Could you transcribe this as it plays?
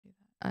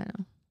I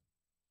know.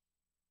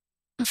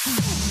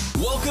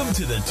 Welcome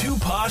to the Too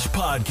Posh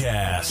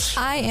Podcast.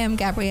 I am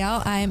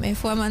Gabrielle. I'm a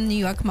former New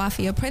York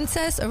Mafia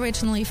princess,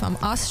 originally from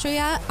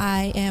Austria.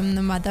 I am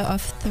the mother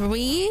of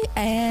 3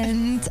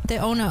 and the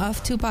owner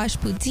of Too Posh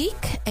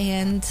Boutique.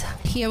 And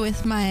here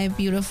with my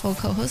beautiful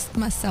co-host,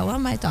 Marcella,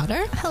 my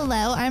daughter.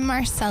 Hello, I'm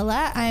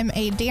Marcella. I'm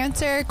a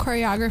dancer,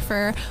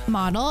 choreographer,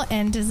 model,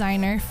 and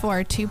designer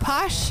for Too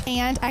Posh.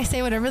 And I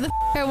say whatever the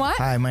I want.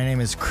 Hi, my name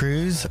is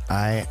Cruz.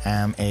 I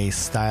am a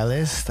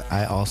stylist.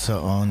 I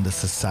also own the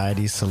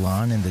Society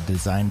Salon in the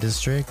Design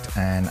District,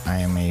 and I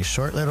am a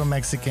short little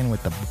Mexican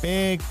with a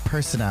big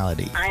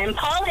personality. I am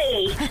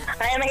Polly.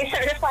 I am a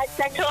certified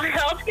sexual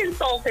health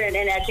consultant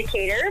and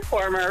educator,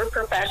 former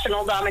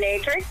professional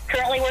dominatrix,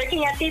 currently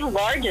working at the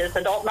largest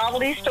adult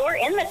novelty store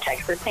in the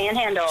Texas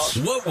Panhandle.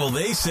 What will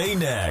they say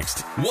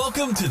next?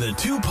 Welcome to the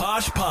Too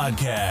Posh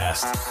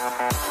Podcast.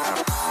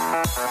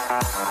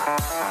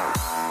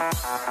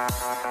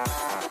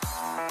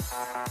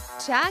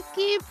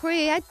 Jacquie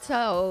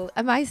Prieto.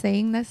 Am I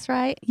saying this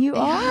right? You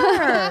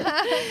are.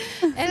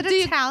 Is it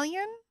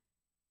Italian?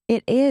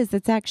 It is.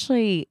 It's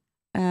actually,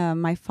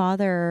 my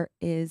father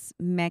is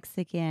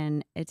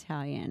Mexican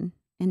Italian.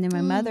 And then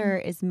my mother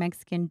is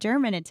Mexican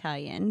German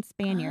Italian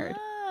Spaniard.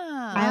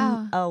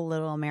 I'm a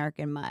little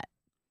American mutt.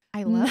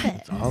 I love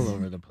it. It's all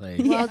over the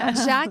place. Well,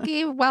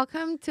 Jacquie,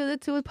 welcome to the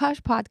Too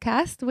Posh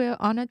Podcast. We're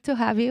honored to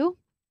have you.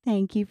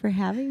 Thank you for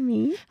having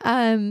me.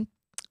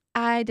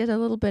 I did a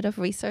little bit of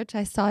research.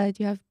 I saw that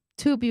you have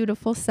 2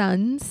 beautiful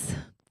sons.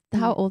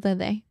 How old are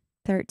they?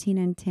 13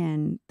 and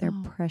 10. They're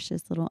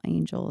precious little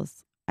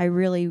angels. I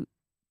really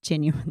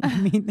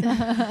genuinely mean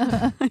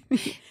that.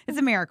 It's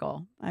a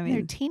miracle. I mean,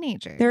 They're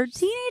teenagers. They're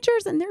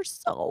teenagers and they're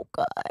so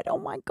good. Oh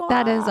my God.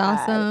 That is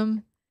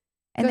awesome.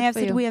 And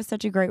Good we have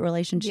such a great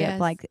relationship. Yes.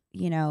 Like,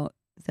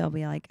 they'll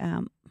be like,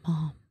 Mom,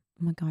 oh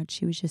my God,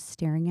 she was just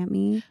staring at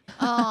me.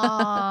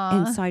 Aww.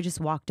 And so I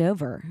just walked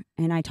over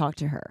and I talked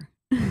to her.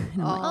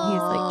 And I'm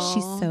he's like,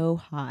 she's so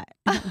hot.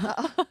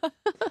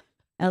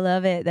 I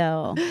love it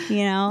though,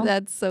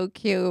 That's so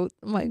cute.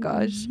 Oh my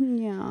gosh.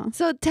 Yeah.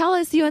 So tell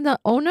us, you're the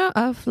owner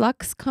of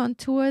Lux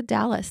Contour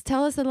Dallas.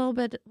 Tell us a little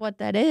bit what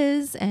that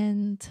is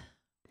and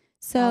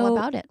all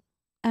about it.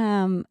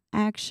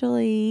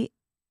 Actually,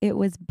 it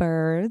was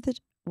birthed,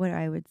 what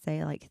I would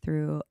say, like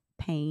through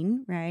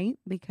pain, right?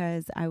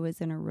 Because I was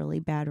in a really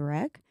bad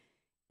wreck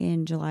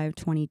in July of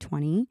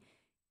 2020.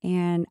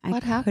 And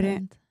What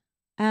happened?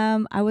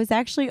 I was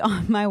actually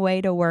on my way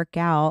to work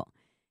out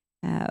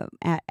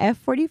at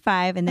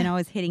F45, and then I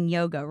was hitting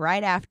yoga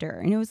right after.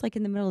 And it was like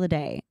in the middle of the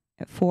day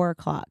at 4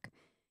 o'clock.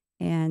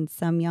 And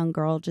some young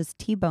girl just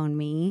T-boned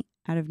me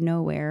out of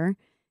nowhere.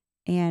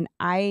 And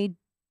I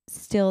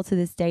still to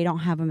this day don't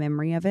have a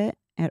memory of it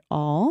at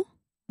all.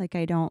 Like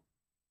I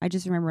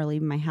just remember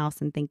leaving my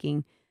house and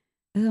thinking,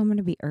 oh, I'm going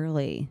to be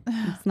early.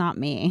 It's not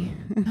me.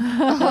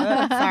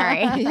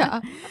 Sorry.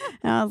 Yeah.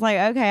 And I was like,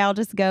 okay, I'll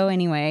just go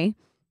anyway.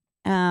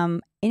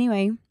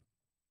 Anyway,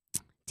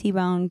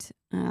 T-boned,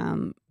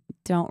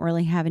 don't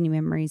really have any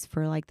memories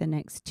for like the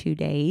next 2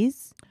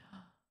 days.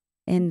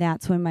 And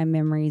that's when my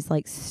memories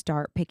like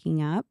start picking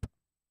up,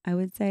 I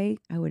would say.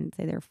 I wouldn't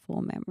say they're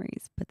full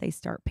memories, but they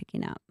start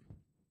picking up.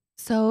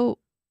 So,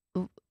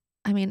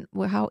 I mean,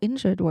 how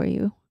injured were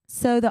you?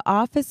 So the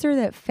officer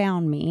that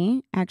found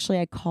me, actually,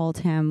 I called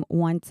him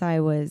once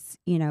I was,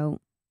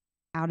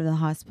 out of the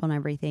hospital and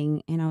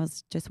everything. And I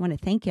just want to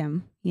thank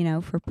him,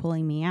 for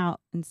pulling me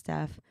out and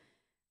stuff.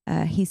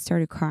 He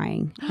started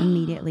crying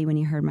immediately when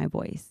he heard my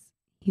voice.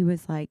 He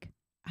was like,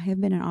 I have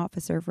been an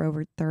officer for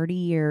over 30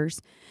 years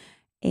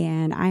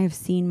and I have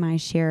seen my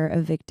share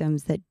of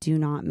victims that do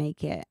not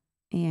make it.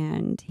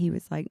 And he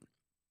was like,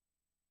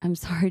 I'm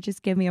sorry,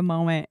 just give me a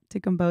moment to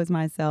compose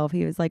myself.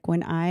 He was like,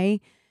 when I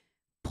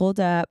pulled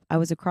up, I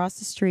was across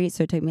the street,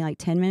 so it took me like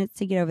 10 minutes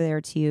to get over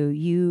there to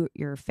you.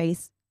 Your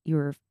face, you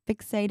were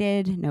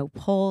fixated, no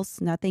pulse,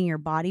 nothing. Your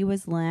body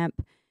was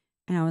limp.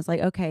 And I was like,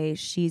 okay,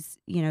 she's,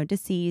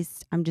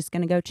 deceased. I'm just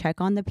going to go check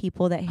on the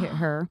people that hit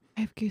her.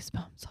 I have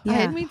goosebumps.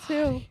 Yeah. Me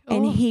too.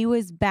 And he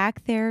was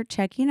back there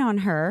checking on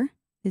her,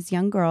 this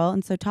young girl.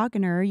 And so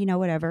talking to her,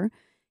 whatever.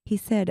 He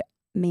said,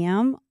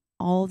 ma'am,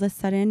 all of a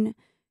sudden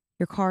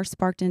your car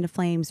sparked into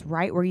flames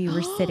right where you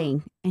were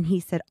sitting. And he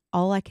said,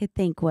 all I could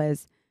think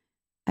was,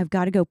 I've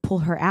got to go pull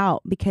her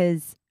out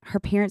because her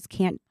parents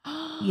can't,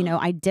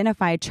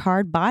 identify a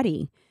charred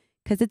body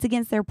because it's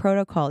against their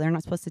protocol. They're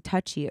not supposed to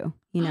touch you.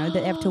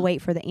 They have to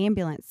wait for the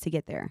ambulance to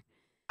get there.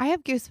 I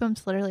have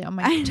goosebumps literally on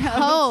my I toes.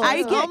 know.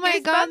 I get Oh my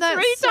God, goosebumps that's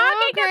really so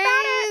talking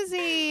about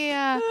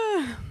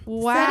crazy.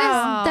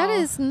 Wow. That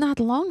is not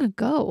long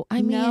ago.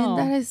 I mean, No.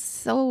 that is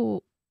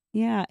so...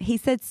 Yeah. He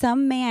said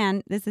some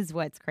man, this is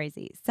what's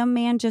crazy. Some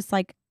man just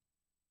like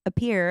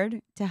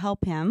appeared to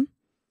help him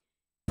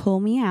pull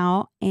me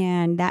out.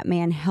 And that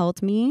man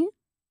held me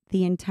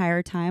the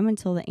entire time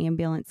until the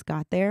ambulance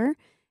got there.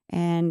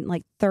 And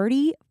like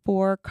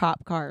 34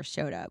 cop cars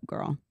showed up,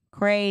 girl.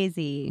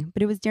 Crazy.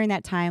 But it was during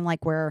that time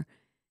like where,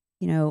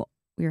 we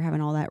were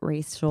having all that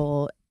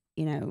racial,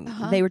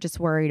 they were just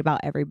worried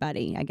about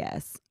everybody, I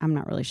guess. I'm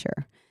not really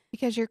sure.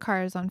 Because your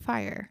car is on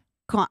fire.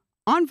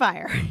 On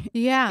fire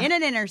Yeah. in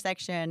an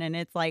intersection, and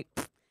it's like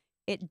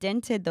it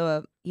dented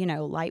the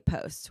light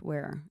post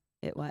where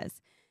it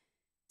was.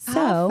 So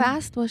How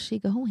fast was she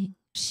going?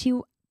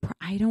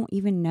 I don't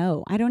even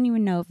know. I don't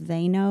even know if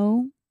they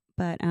know,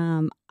 but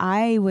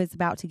I was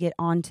about to get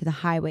onto the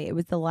highway. It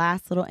was the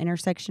last little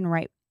intersection,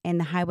 right, and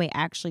the highway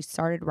actually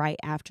started right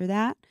after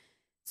that.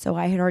 So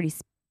I had already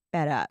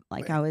sped up.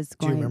 Like I was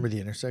going. Do you remember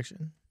the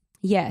intersection?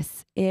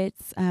 Yes,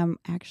 it's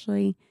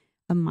actually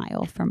a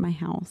mile from my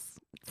house.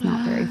 It's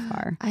not very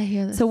far. I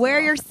hear this. So wear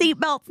your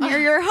seatbelts near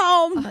your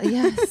home.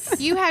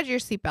 Yes. You had your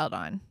seatbelt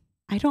on.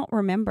 I don't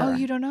remember. Oh,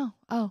 you don't know?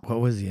 Oh.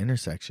 What was the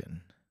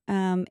intersection?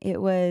 It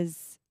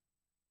was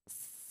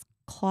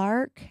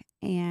Clark,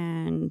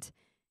 and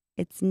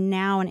it's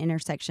now an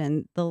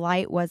intersection. The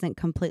light wasn't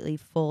completely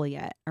full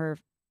yet or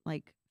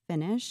like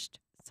finished,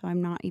 so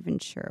I'm not even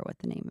sure what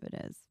the name of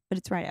it is. But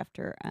it's right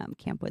after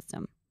Camp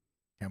Wisdom.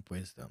 Camp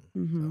Wisdom.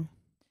 Mm-hmm.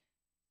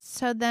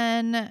 So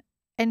then,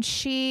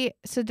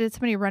 so did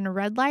somebody run a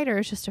red light, or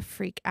it's just a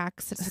freak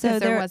accident? So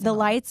There wasn't the a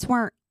light. lights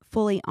weren't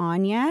fully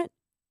on yet,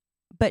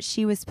 but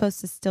she was supposed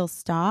to still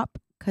stop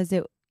because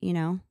it,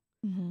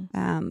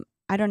 Mhm.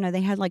 I don't know.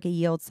 They had like a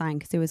yield sign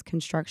because it was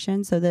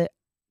construction. So the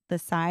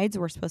sides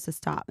were supposed to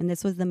stop. And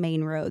this was the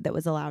main road that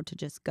was allowed to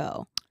just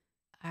go.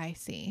 I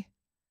see.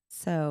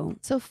 So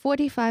So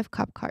 45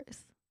 cop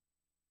cars.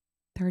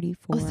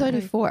 34. Oh,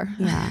 34.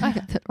 Yeah. I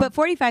got that But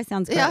 45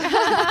 sounds great.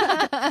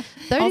 Yeah.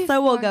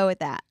 Also, we'll 34. go with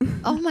that.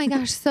 Oh my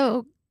gosh.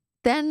 So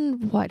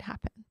then what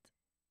happened?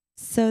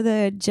 So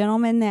the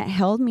gentleman that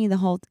held me the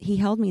whole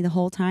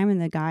time.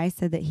 And the guy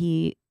said that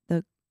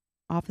the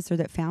officer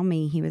that found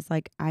me, he was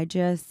like, I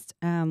just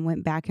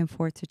went back and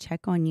forth to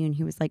check on you. And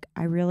he was like,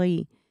 I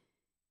really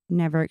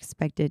never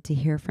expected to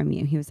hear from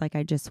you. He was like,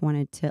 I just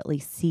wanted to at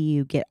least see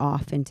you get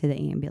off into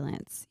the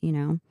ambulance,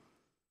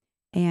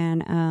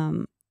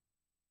 And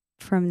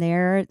from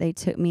there, they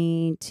took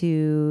me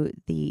to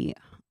the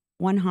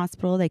one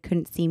hospital. They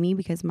couldn't see me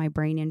because my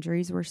brain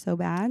injuries were so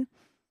bad.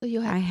 So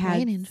you had I had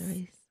brain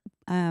injuries.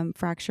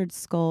 Fractured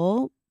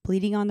skull,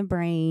 bleeding on the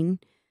brain,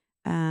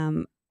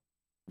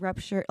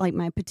 rupture, like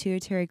my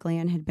pituitary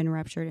gland had been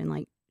ruptured and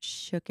like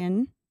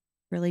shaken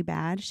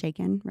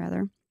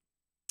rather.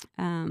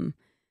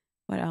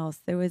 What else?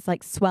 There was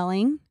like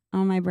swelling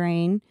on my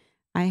brain.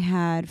 I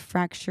had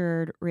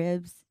fractured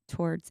ribs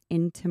towards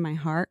into my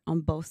heart on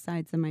both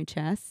sides of my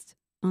chest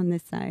on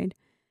this side.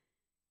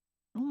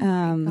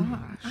 Oh my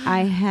gosh.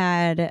 I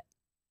had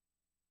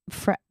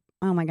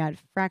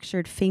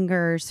fractured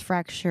fingers,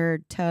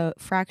 fractured toe,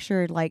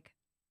 fractured like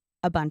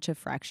a bunch of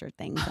fractured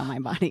things on my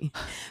body.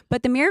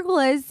 But the miracle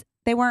is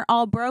they weren't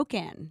all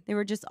broken. They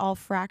were just all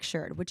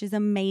fractured, which is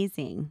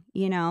amazing,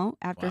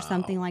 after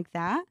something like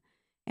that.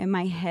 And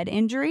my head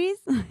injuries,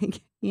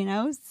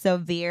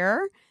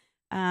 severe.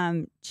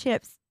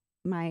 Chips.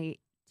 My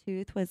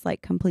tooth was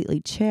like completely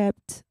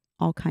chipped,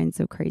 all kinds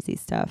of crazy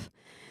stuff.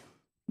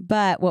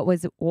 But what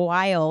was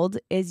wild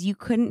is you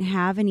couldn't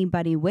have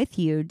anybody with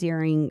you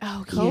during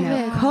COVID.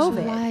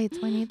 July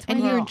 2020.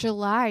 And you're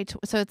July,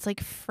 so it's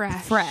like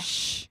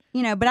fresh.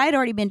 But I'd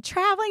already been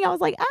traveling. I was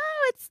like,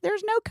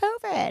 there's no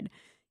COVID,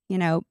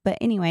 But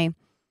anyway,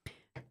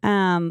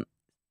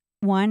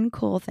 one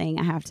cool thing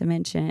I have to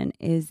mention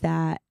is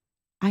that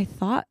I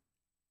thought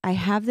I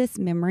have this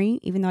memory,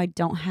 even though I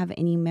don't have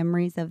any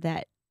memories of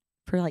that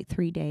for like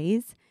 3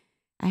 days.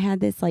 I had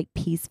this like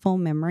peaceful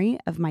memory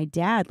of my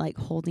dad like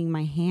holding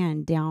my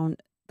hand down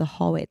the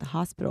hallway at the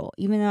hospital,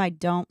 even though I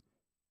don't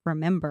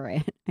remember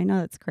it. I know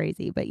that's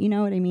crazy, but you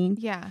know what I mean?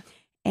 Yeah.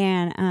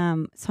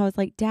 And so I was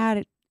like,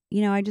 Dad,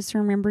 I just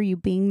remember you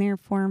being there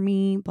for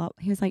me. But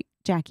he was like,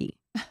 Jackie,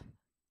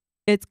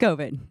 it's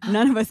COVID.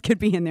 None of us could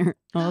be in there.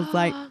 I was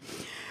like,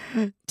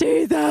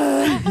 Jesus.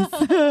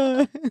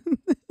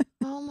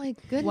 Oh my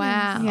goodness.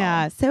 Wow.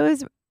 Yeah. So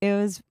it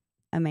was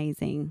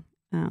amazing.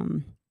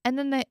 And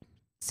then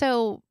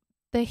so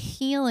the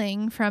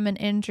healing from an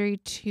injury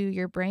to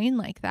your brain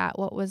like that,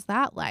 what was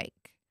that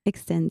like?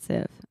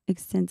 Extensive.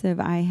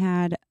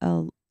 I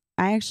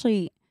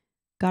actually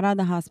got out of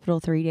the hospital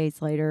 3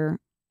 days later,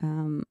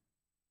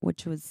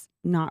 which was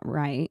not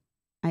right.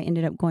 I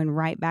ended up going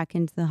right back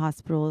into the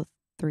hospital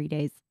 4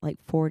 days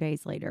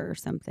later or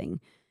something,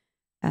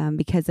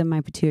 because of my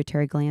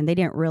pituitary gland. They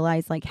didn't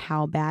realize like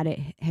how bad it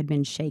had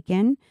been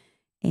shaken.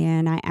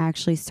 And I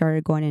actually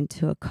started going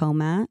into a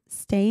coma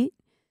state.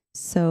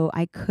 So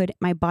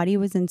my body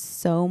was in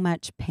so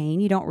much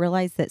pain. You don't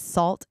realize that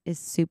salt is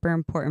super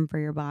important for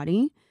your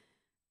body.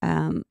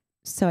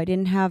 So I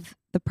didn't have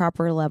the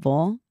proper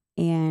level.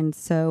 And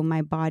so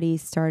my body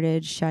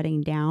started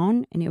shutting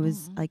down, and it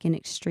was like in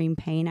extreme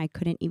pain. I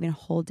couldn't even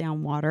hold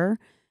down water.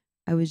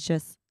 I was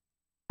just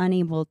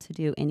unable to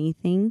do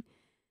anything.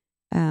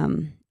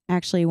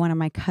 Actually, one of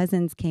my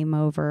cousins came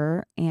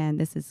over, and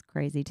this is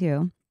crazy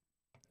too.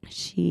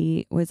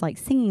 She was like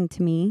singing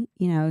to me,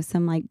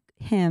 some like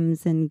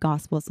hymns and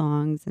gospel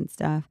songs and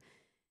stuff,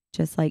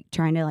 just like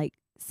trying to like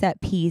set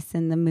peace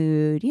in the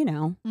mood,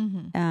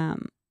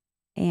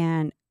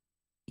 and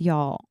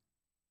y'all,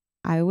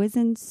 I was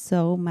in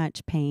so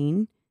much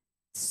pain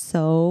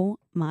so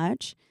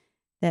much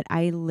that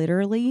I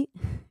literally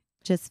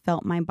just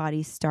felt my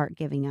body start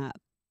giving up.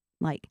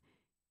 Like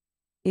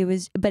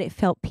but it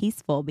felt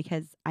peaceful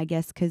because I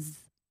guess because,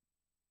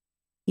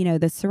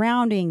 the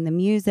surrounding, the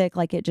music,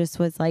 like it just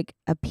was like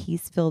a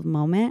peace-filled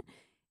moment.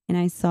 And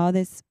I saw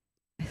this,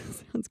 it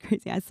sounds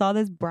crazy. I saw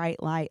this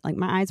bright light. Like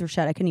my eyes were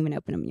shut. I couldn't even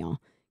open them, y'all.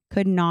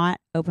 Could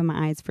not open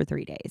my eyes for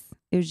 3 days.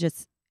 It was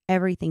just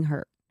everything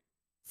hurt.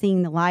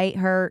 Seeing the light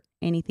hurt,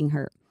 anything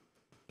hurt.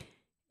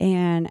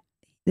 And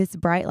this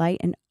bright light,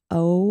 and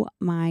oh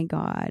my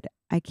God,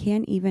 I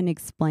can't even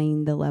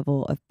explain the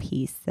level of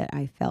peace that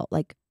I felt.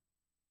 Like,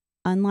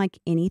 unlike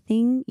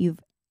anything you've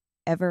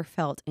ever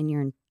felt in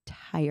your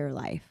entire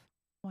life.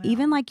 Wow.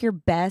 Even like your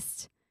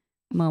best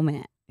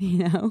moment,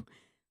 the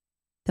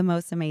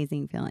most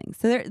amazing feeling.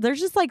 So there's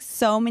just like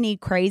so many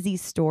crazy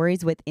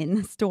stories within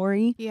the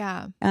story.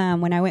 Yeah.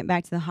 When I went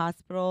back to the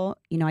hospital,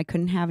 I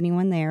couldn't have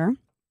anyone there.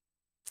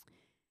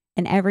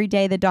 And every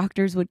day the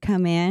doctors would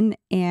come in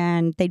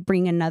and they'd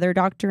bring another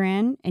doctor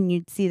in, and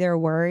you'd see their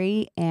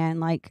worry and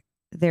like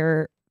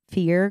their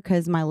fear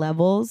because my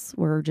levels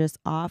were just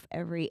off.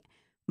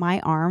 My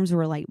arms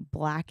were like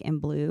black and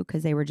blue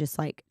because they were just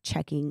like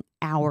checking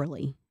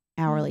hourly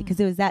because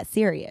it was that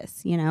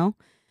serious,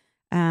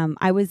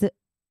 I was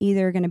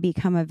either going to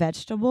become a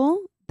vegetable.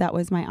 That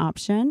was my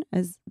option.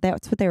 That's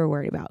what they were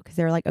worried about, because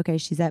they were like, okay,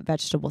 she's at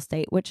vegetable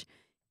state, which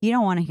you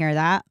don't want to hear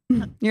that.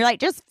 You're like,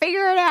 just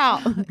figure it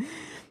out.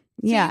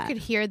 So yeah. you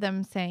could hear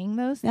them saying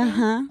those things?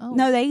 Oh.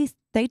 No,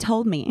 they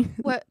told me.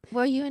 What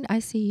were you in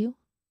ICU?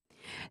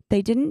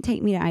 They didn't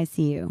take me to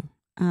ICU.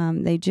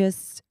 They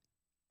just,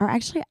 or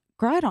actually,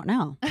 girl, I don't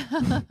know.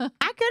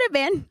 I could have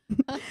been.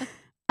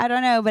 I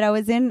don't know, but I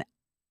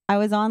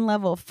was on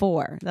level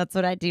 4. That's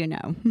what I do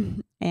know.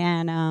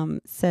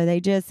 And so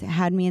they just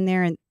had me in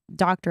there, and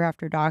doctor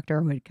after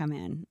doctor would come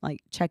in,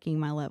 like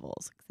checking my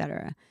levels,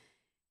 etc.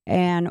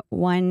 And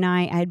one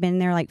night, I had been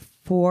there like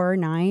 4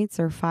 nights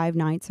or 5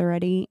 nights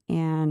already,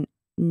 and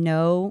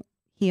no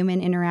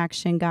human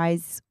interaction,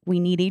 guys. We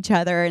need each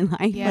other in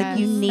life. Yes, like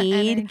you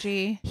need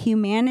energy.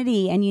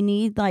 humanity, and you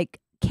need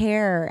like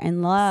care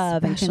and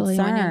love, especially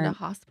and concern. when you're in the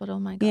hospital.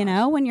 My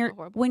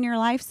gosh, when your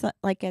life's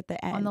like at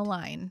the end On the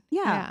line.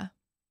 Yeah.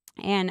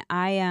 And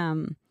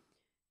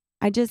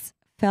I just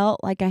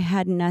felt like I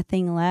had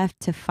nothing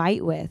left to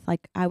fight with.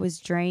 Like I was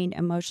drained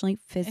emotionally,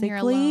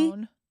 physically,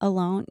 And you're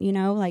alone.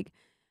 like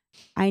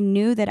I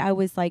knew that I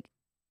was like,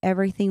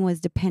 everything was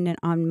dependent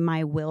on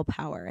my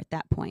willpower at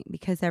that point,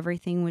 because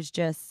everything was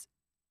just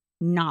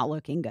not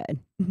looking good.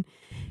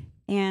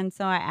 And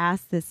so I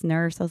asked this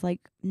nurse, I was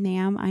like,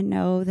 ma'am, I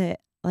know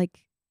that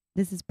like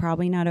this is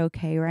probably not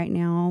okay right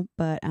now,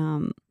 but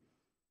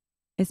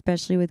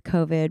especially with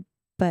COVID,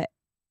 but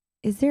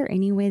is there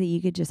any way that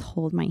you could just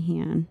hold my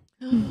hand?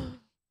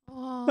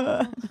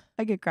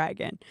 I could cry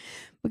again,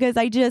 because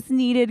I just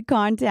needed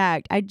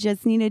contact. I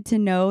just needed to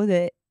know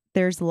that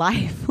there's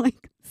life,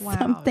 like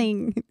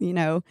something,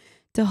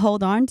 to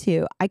hold on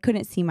to. I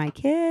couldn't see my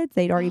kids.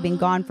 They'd already been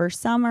gone for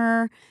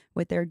summer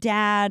with their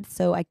dad,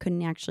 so I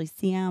couldn't actually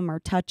see them or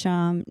touch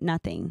them,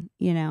 nothing,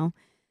 So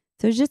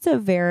it's just a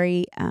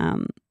very,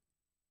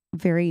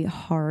 very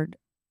hard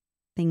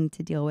thing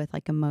to deal with,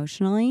 like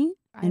emotionally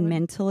and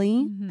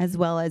mentally, as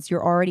well as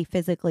you're already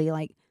physically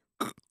like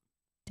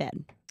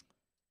dead,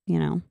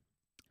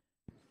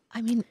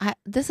 I mean,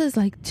 this is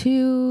like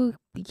 2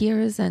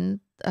 years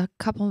and a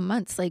couple of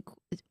months. Like,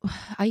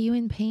 are you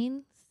in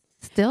pain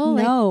still?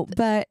 No,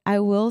 but I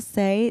will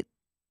say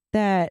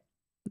that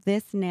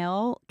this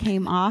nail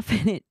came off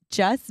and it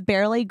just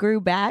barely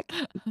grew back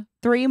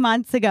 3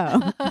 months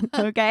ago.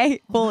 Okay,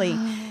 fully.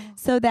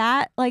 So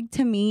that, like,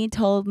 to me,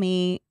 told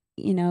me,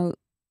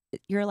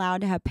 you're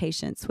allowed to have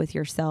patience with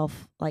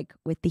yourself, like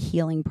with the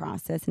healing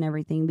process and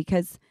everything,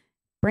 because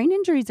brain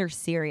injuries are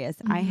serious.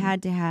 I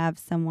had to have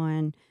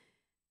someone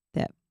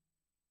that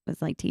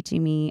was like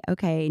teaching me,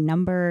 okay,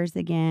 numbers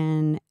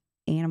again,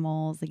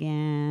 animals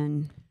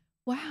again.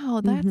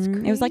 Wow, that's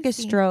crazy. It was like a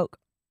stroke,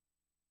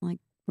 like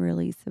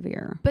really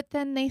severe. But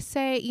then they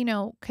say,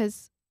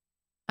 because,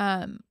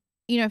 if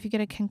you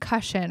get a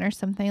concussion or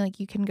something, like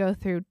you can go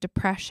through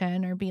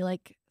depression or be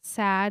like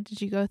sad.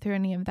 Did you go through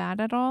any of that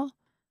at all?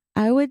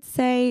 I would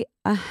say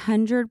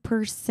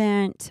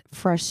 100%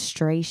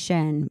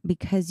 frustration,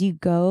 because you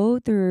go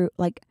through,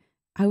 like,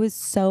 I was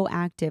so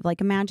active. Like,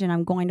 imagine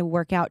I'm going to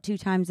work out 2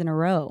 times in a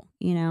row,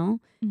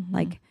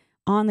 like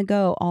on the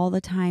go all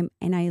the time.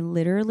 And I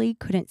literally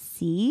couldn't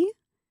see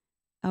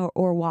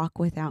or walk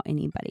without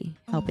anybody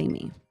helping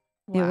me.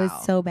 Wow. It was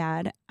so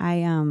bad.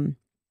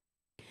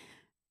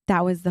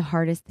 That was the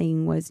hardest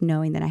thing, was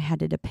knowing that I had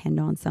to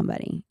depend on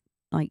somebody.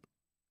 Like,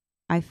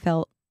 I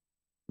felt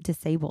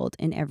disabled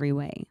in every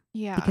way.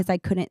 Yeah. Because I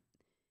couldn't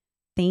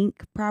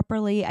think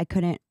properly. I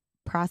couldn't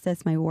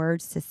process my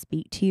words to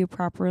speak to you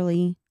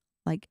properly.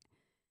 Like,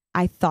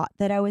 I thought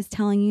that I was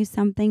telling you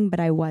something, but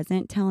I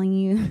wasn't telling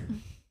you.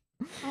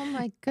 Oh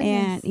my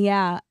goodness.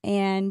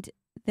 And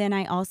then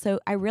I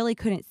really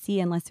couldn't see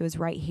unless it was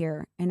right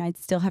here. And I'd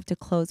still have to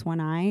close one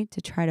eye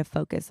to try to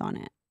focus on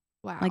it.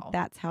 Wow. Like,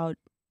 that's how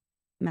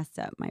messed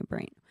up my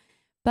brain.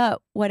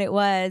 But what it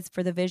was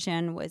for the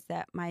vision was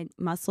that my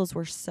muscles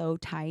were so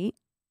tight,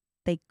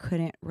 they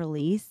couldn't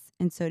release.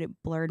 And so it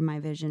blurred my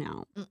vision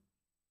out.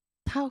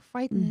 How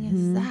frightening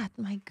is that?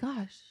 My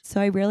gosh. So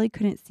I really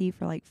couldn't see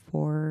for like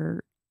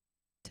 4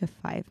 to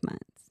 5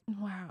 months.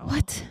 Wow.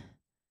 What?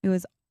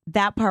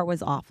 That part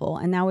was awful.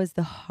 And that was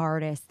the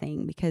hardest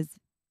thing because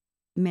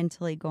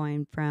mentally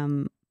going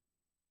from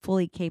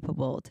fully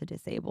capable to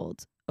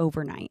disabled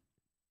overnight.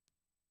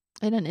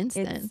 In an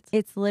instant.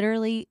 It's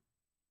literally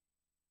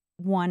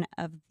one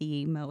of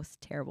the most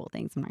terrible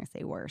things. I'm not going to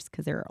say worse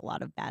because there are a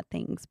lot of bad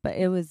things, but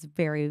it was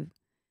very,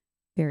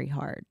 very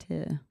hard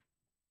to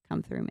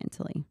come through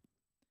mentally.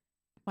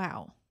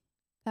 Wow.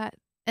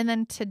 And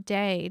then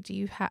today, do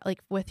you have,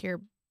 like, with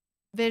your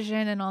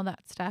vision and all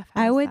that stuff?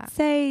 I would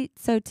say,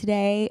 so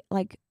today,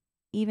 like,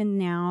 even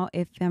now,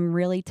 if I'm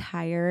really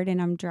tired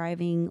and I'm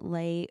driving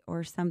late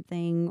or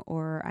something,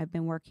 or I've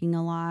been working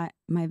a lot,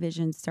 my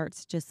vision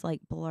starts just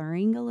like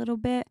blurring a little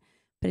bit,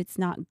 but it's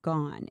not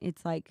gone.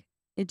 It's like,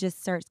 it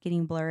just starts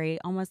getting blurry,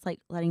 almost like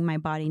letting my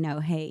body know,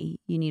 hey,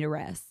 you need a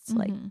rest,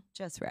 like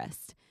just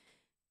rest.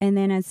 And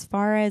then as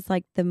far as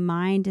like the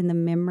mind and the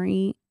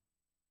memory,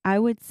 I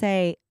would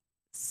say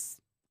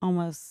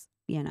almost,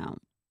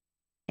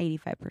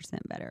 85%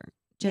 better.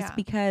 Just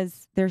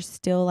because there's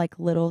still like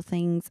little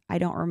things. I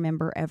don't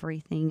remember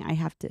everything.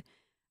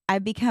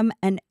 I've become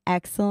an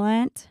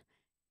excellent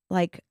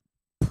like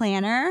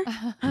planner.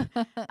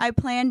 I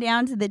plan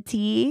down to the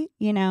T,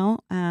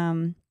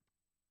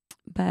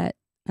 but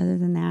other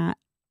than that,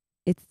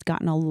 it's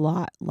gotten a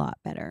lot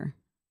better.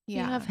 Do you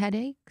have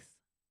headaches?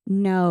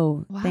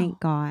 No, Wow, thank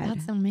God.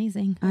 That's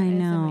amazing. I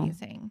know.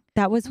 Amazing.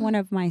 That was one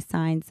of my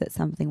signs that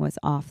something was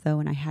off, though,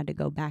 and I had to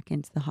go back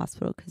into the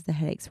hospital because the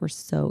headaches were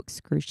so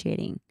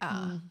excruciating.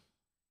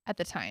 At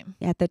the time.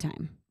 At the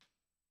time.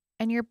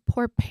 And your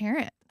poor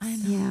parents. I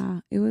know. Yeah,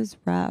 it was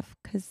rough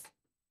because,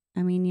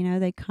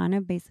 they kind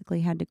of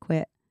basically had to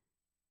quit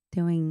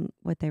doing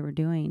what they were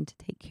doing to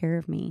take care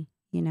of me,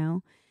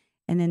 And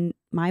then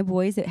my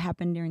boys, it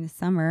happened during the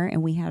summer,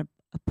 and we had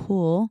a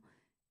pool,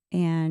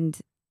 and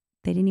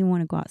they didn't even want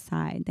to go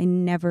outside. They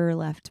never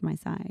left my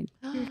side.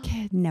 Your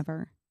kids.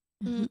 Never.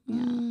 Mm-mm.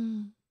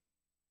 Yeah.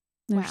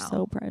 They're Wow.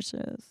 so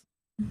precious.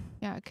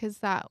 Yeah, because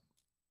that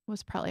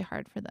was probably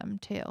hard for them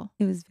too.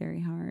 It was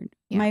very hard.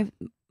 Yeah.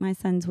 My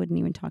sons wouldn't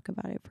even talk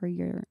about it for a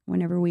year.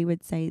 Whenever we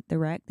would say the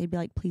wreck, they'd be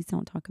like, please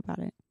don't talk about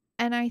it.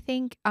 And I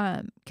think,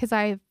 because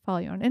I follow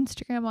you on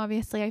Instagram,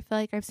 obviously, I feel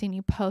like I've seen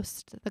you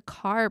post the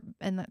car,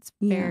 and that's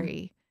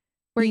very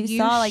where you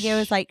saw like it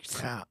was like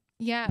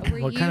yeah.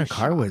 What kind of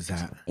car was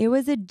that? it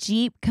was a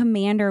Jeep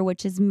Commander,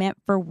 which is meant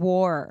for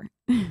war.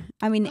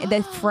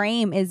 The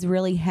frame is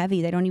really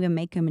heavy. They don't even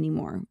make them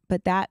anymore.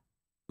 But that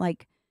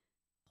like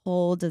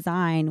whole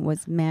design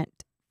was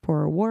meant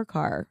for a war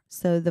car.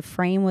 So the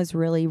frame was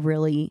really,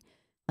 really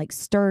like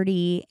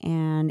sturdy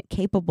and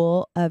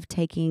capable of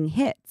taking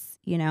hits,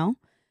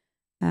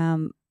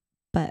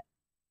 but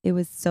it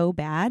was so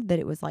bad that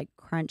it was like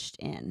crunched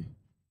in.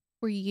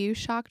 Were you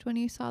shocked when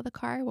you saw the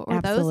car? What were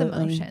Absolutely. those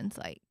emotions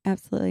like?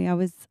 Absolutely. I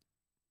was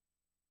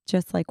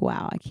just like,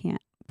 wow, I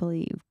can't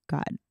believe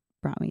God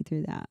brought me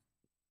through that.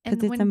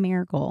 Because it's a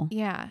miracle.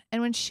 Yeah.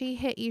 And when she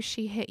hit you,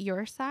 she hit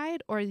your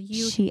side or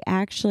you? She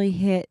actually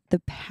hit the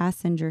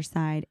passenger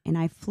side, and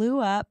I flew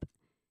up.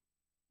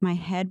 My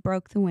head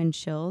broke the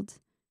windshield,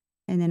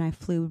 and then I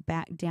flew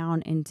back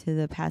down into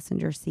the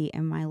passenger seat,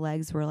 and my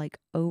legs were like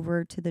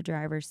over to the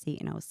driver's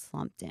seat, and I was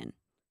slumped in.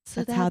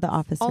 So That's how the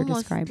officer almost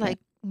described like it.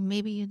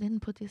 maybe you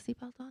didn't put your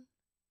seatbelt on.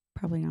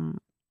 Probably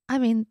not. I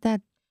mean that.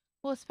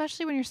 Well,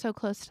 especially when you're so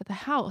close to the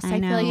house. I I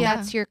feel like know.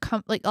 that's your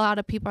like a lot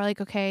of people are like,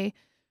 okay,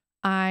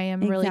 I am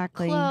really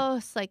Exactly.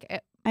 close. Like,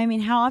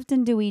 How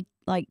often do we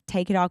like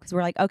take it off because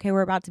we're like, okay,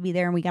 we're about to be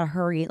there and we got to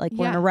hurry. Like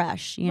we're in Yeah. a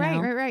rush,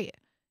 right.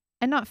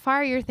 And not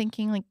far, you're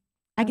thinking like,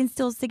 I can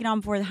still stick it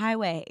on before the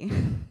highway.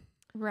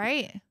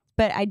 right.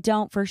 But I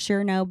don't for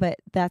sure know, but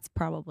that's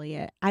probably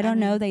it. I don't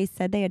know. They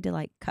said they had to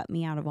like cut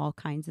me out of all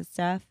kinds of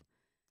stuff.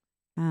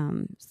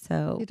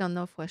 So You don't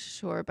know for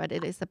sure, but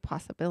it is a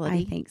possibility.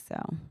 I think so.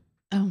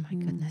 Oh my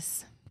Mm.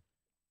 goodness.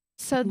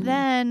 So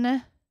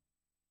then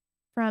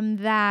from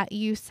that,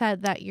 you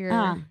said that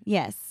you're.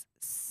 Yes.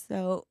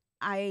 So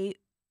I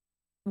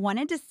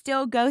wanted to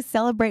still go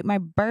celebrate my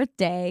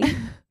birthday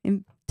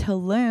in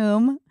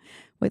Tulum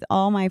with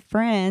all my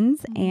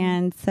friends. Mhm.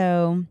 And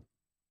so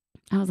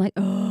I was like,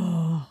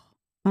 oh,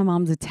 my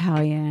mom's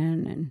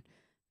Italian and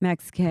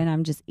Mexican.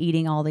 I'm just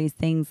eating all these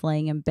things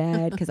laying in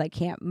bed because I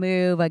can't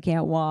move. I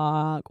can't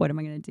walk. What am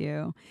I going to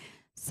do?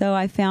 So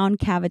I found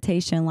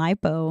cavitation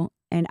lipo,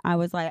 and I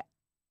was like,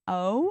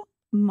 oh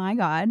my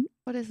God.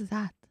 What is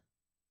that?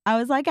 I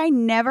was like, I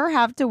never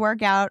have to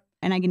work out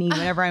and I can eat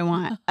whatever I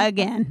want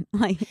again.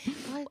 Like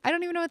I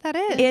don't even know what that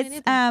is.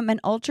 it's an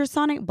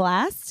ultrasonic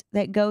blast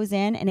that goes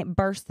in and it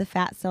bursts the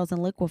fat cells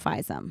and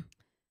liquefies them.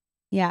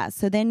 Yeah.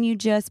 So then you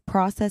just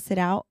process it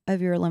out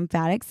of your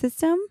lymphatic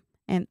system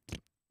and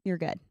you're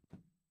good.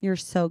 You're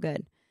so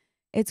good.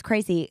 It's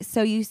crazy.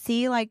 So you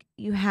see like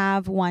you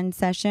have one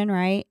session,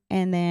 right?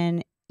 And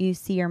then you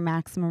see your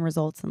maximum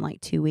results in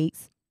like 2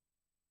 weeks.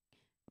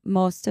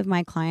 Most of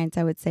my clients,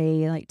 I would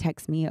say, like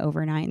text me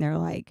overnight and they're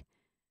like,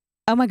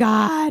 oh my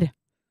God,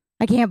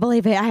 I can't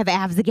believe it. I have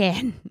abs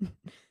again.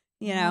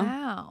 You know?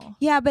 Wow.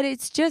 Yeah, but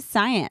it's just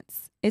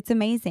science. It's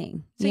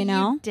amazing. So you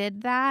know?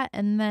 did that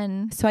and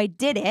then. So I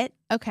did it.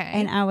 Okay.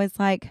 And I was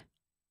like,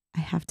 I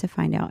have to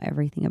find out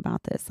everything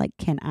about this. Like,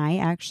 can I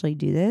actually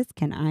do this?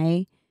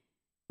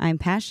 I'm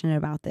passionate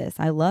about this.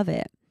 I love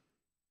it.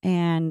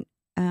 And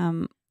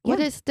What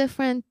is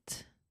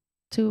different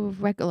to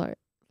regular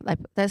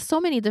lipo? There's so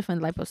many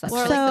different liposuction.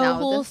 Or So- like the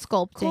cool This-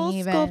 sculpting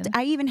even. sculpt.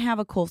 I even have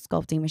a cool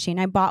sculpting machine.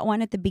 I bought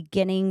one at the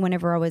beginning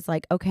whenever I was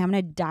like, okay, I'm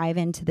going to dive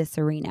into this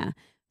arena.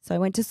 So I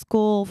went to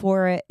school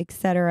for it,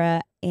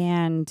 etc.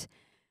 And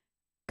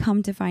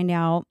come to find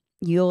out,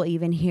 you'll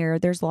even hear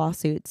there's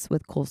lawsuits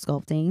with cool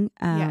sculpting.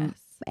 Yes.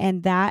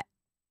 And that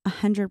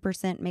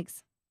 100%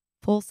 makes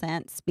full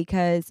sense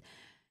because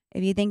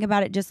if you think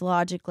about it just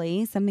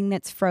logically, something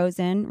that's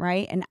frozen,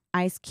 right? An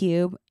ice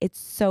cube, it's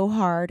so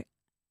hard.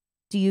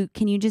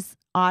 Can you just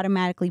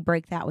automatically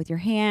break that with your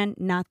hand?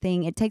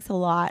 Nothing. It takes a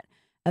lot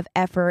of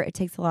effort. It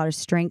takes a lot of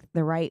strength,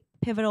 the right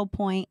pivotal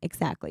point.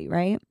 Exactly,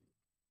 right?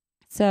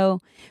 So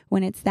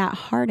when it's that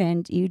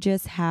hardened, you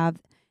just have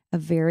a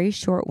very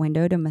short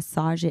window to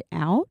massage it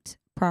out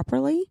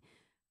properly.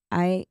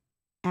 I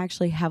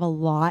actually have a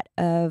lot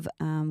of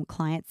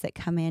clients that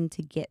come in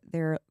to get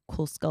their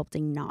cool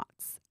sculpting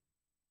knots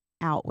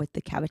out with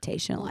the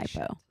cavitation Holy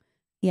lipo.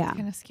 Yeah.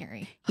 Kind of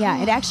scary.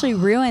 Yeah. It actually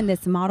ruined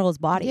this model's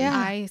body. Yeah.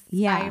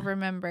 I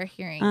remember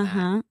hearing that.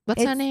 Uh-huh. What's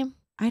her It's- name?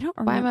 I don't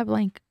Why am remember. I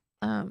blank?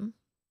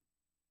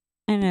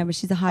 I don't know, but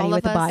she's a hottie All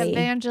with of a us body.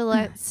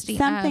 Evangelista.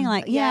 Something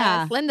like,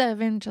 yeah. Linda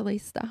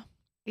Evangelista.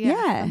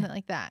 Yeah. Something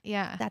like that.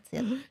 Yeah. That's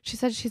it. She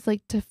said she's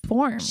like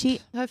deformed.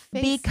 Her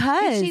face.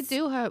 Because- Did she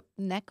do her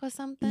neck or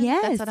something?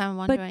 Yes, That's what I'm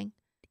but wondering.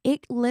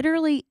 It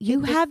literally,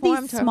 you It have the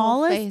deformed her whole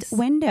smallest face.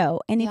 window.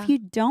 And Yeah. if you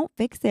don't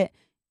fix it,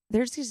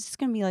 there's just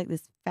going to be like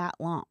this fat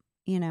lump,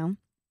 you know?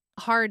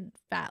 Hard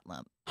fat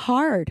lump.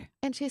 Hard.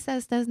 And she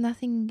says there's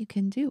nothing you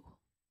can do.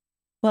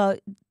 Well,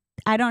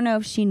 I don't know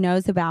if she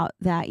knows about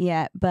that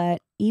yet,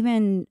 but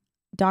even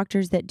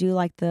doctors that do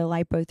like the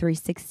lipo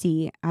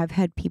 360, I've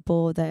had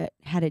people that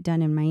had it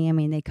done in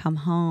Miami and they come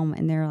home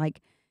and they're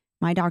like,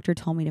 my doctor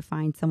told me to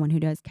find someone who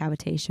does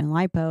cavitation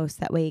lipo so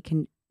that way it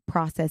can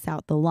process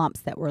out the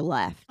lumps that were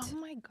left. Oh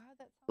my God.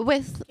 That's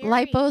With Scary.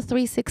 lipo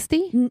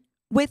 360?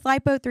 With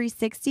lipo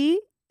 360,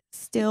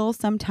 still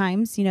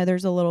sometimes,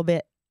 there's a little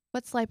bit.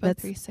 What's lipo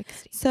That's-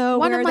 360? So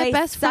One of where my they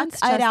best suck friends it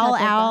just all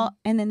had that out done.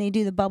 and then they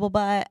do the bubble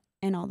butt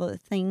and all those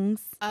things.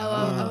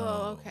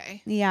 Oh,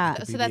 okay. Yeah.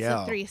 So that's a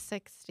BBL.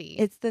 360.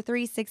 It's the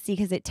 360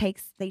 because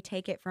they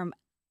take it from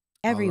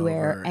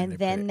everywhere all over, and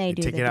then they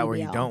do take the it out BBL. where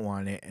you don't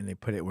want it and they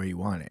put it where you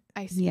want it.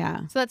 I see.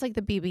 Yeah, So that's like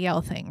the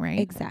BBL thing, right?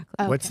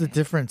 exactly. What's the Okay.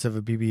 difference of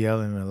a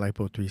BBL and a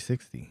lipo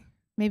 360?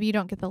 Maybe you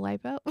don't get the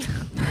lipo.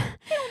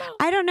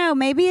 I don't know.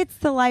 Maybe it's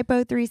the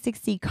lipo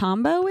 360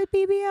 combo with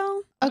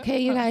BBL. Okay,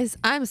 you guys,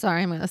 I'm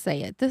sorry I'm going to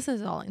say it. This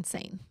is all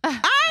insane.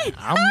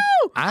 I'm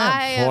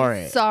for am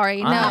it.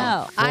 sorry. No,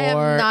 I'm I am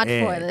for not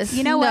it. for this.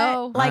 You know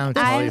No. what? Like I'm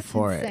This totally is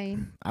for it.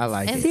 insane. I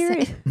like And it.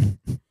 Serious.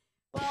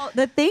 Well,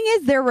 the thing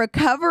is their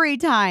recovery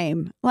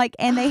time,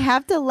 and they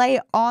have to lay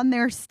on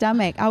their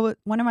stomach.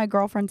 One of my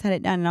girlfriends had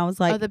it done, and I was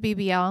like, Oh, the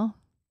BBL.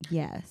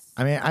 yes.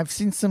 I mean, I've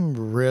seen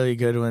some really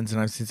good ones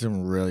and I've seen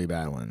some really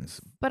bad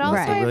ones. But also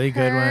Right. I've Really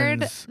good heard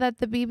ones. that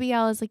the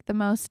BBL is like the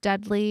most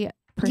deadly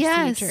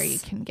procedure you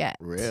Yes. can get.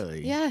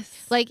 Really?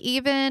 Yes. Like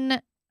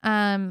even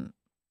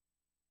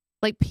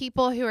like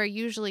people who are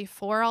usually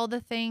for all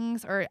the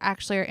things or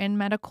actually are in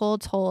medical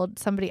told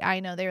somebody I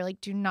know, they were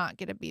like, do not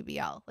get a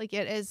BBL. Like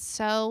it is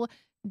so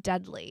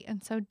deadly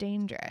and so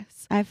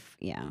dangerous. I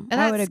And would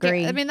that's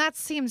agree. I mean, that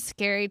seems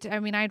scary.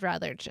 I'd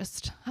rather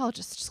I'll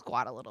just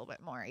squat a little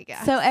bit more, I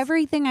guess. So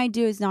everything I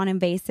do is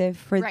non-invasive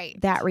for Right.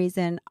 that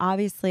reason.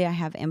 Obviously, I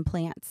have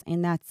implants,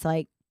 and that's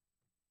like,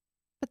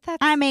 but that's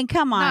I mean,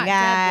 come on, not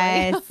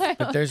guys. deadly.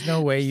 But there's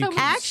no way you So can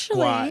Actually-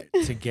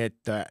 squat to get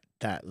that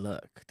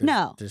look.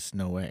 No. There's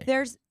no way.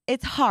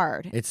 It's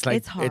hard. It's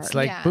like hard.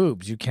 Yeah.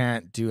 boobs. You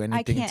can't do I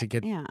anything can't to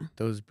get yeah.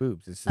 those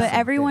boobs. It's the But same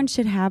everyone thing.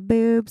 should have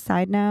boobs.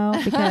 Side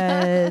note,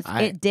 because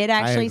it did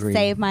actually agree.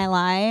 save my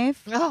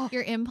life. Oh,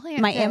 your implant.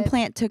 My did.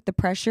 implant took the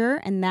pressure,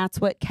 and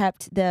that's what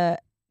kept the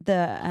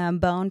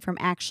bone from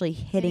actually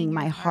hitting your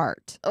my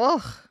heart.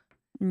 heart. Ugh.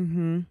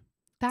 Mm-hmm.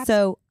 That's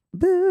So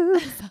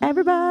boobs,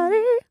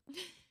 everybody.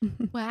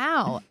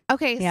 wow.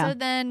 Okay, Yeah. so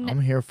then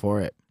I'm here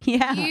for it.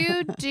 Yeah.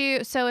 you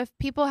do. So if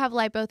people have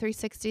lipo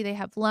 360, they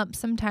have lumps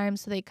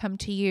sometimes, so they come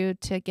to you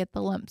to get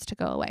the lumps to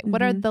go away.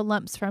 What are Mhm. the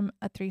lumps from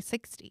a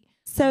 360?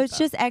 So it's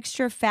just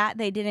extra fat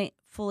they didn't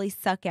fully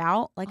suck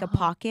out, like a Uh-huh.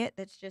 pocket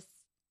that's just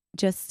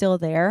still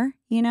there,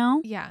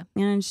 Yeah,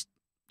 and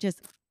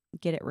just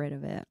get it rid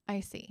of it.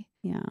 I see.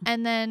 Yeah.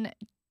 And then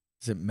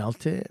Does it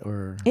melt it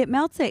or? It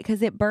melts it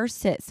because it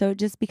bursts it, so it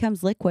just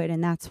becomes liquid,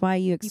 and that's why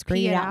you excrete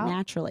pee it it out out?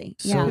 naturally.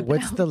 So Yeah,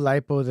 what's the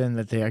lipo then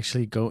that they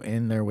actually go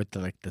in there with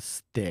the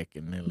stick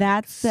and they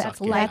that's suck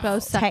it out?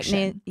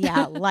 liposuction.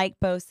 Yeah,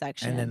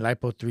 liposuction. And then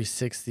lipo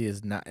 360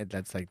 is not.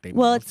 That's like they.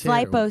 well, melt it's it, or-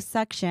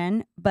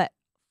 liposuction, but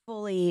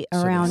fully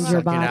so they around suck your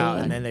it out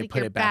body. and then they Like put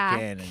your it back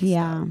back. in. And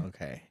Yeah. stuff.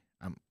 Okay.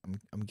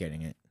 I'm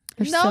getting it.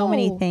 There's so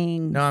many No.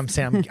 things. No, I'm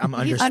saying I'm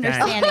He's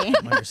understanding. understanding.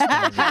 I'm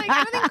understanding. Like,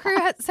 I don't think crew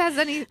has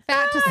any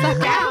fat to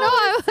suck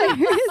out.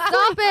 No,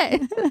 stop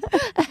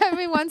it.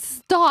 Everyone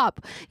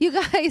stop. You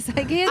guys,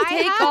 I can't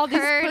take have all these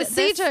heard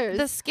procedures.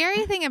 The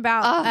scary thing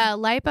about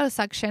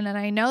liposuction, and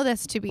I know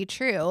this to be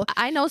true,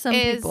 I know some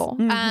is people.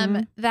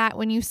 Mhm. that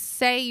when you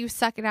say you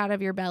suck it out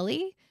of your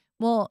belly,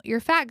 well, your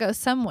fat goes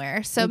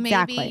somewhere. So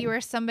Exactly. maybe you were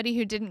somebody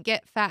who didn't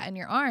get fat in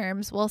your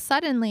arms. Well,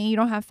 suddenly you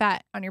don't have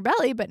fat on your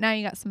belly, but now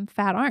you got some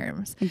fat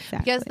arms. Exactly.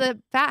 Because the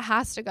fat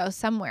has to go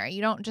somewhere.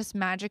 You don't just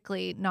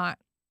magically not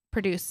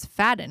produce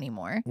fat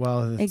anymore.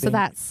 Well, the So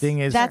thing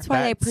is, that's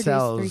why they fat produce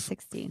cells,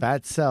 360.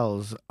 Fat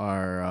cells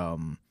are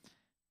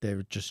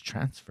they're just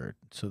transferred.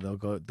 So they'll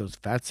go. Those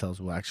fat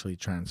cells will actually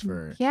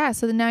transfer. Yeah,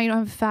 so then now you don't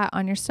have fat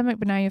on your stomach,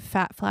 but now you have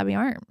fat, flabby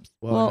arms.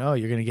 Well, no,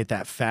 you're gonna get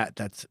that fat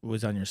that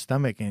was on your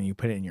stomach and you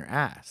put it in your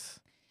ass.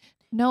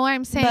 No,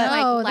 I'm saying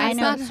But- like I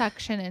know-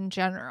 liposuction in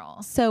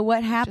general. So what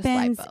Just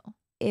happens lipo.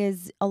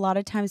 is a lot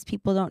of times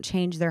people don't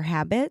change their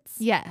habits.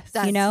 Yes.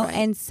 you know, right.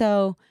 and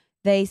so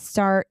they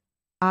start.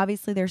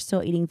 Obviously, they're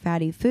still eating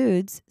fatty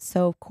foods,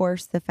 so of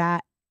course the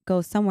fat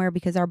goes somewhere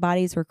because our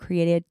bodies were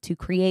created to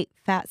create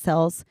fat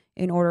cells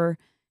in order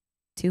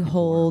to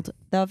hold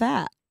the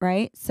fat,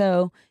 right?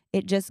 So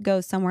it just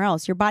goes somewhere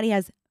else. Your body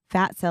has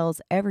fat cells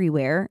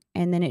everywhere,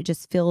 and then it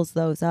just fills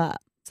those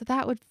up. So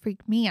that would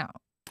freak me out.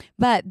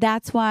 But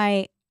that's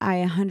why I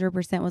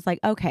 100% was like,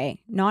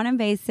 okay,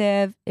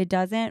 non-invasive. It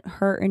doesn't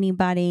hurt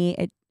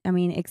anybody.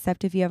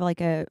 Except if you have like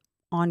a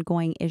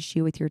ongoing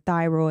issue with your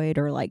thyroid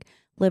or like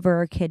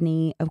liver or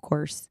kidney, of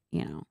course,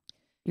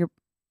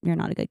 you're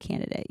not a good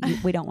candidate.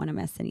 We don't want to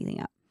mess anything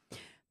up.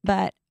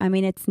 But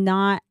it's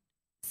not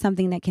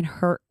something that can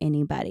hurt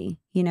anybody,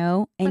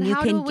 and But you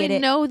how can do we get it.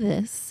 know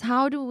this?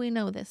 How do we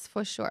know this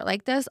for sure?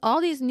 Like, there's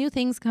all these new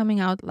things coming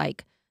out,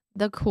 like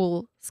the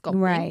cool sculpting.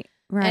 Right.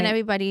 And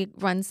everybody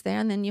runs there,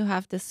 and then you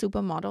have this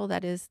supermodel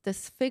that is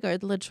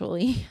disfigured,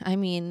 literally.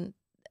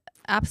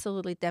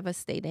 Absolutely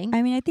devastating.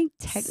 I think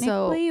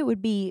technically it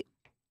would be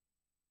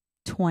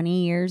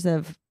 20 years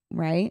of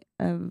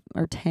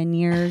or 10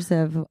 years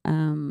of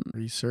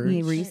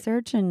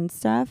research and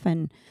stuff,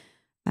 and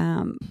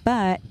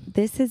but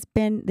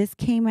this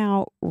came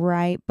out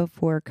right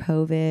before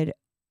COVID,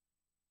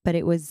 but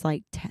it was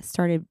like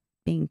started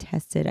being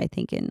tested I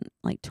think in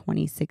like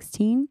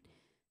 2016,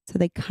 so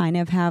they kind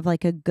of have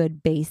like a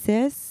good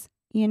basis,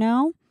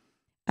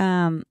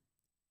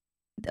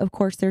 of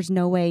course there's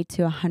no way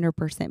to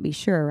 100% be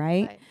sure,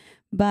 right?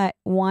 But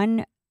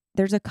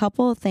there's a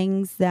couple of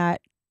things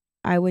that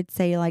I would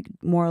say like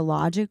more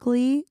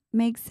logically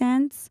makes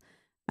sense.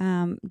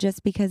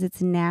 Just because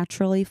it's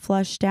naturally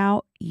flushed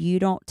out, you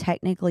don't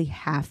technically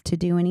have to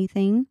do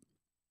anything.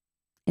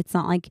 It's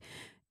not like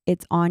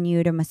it's on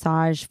you to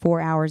massage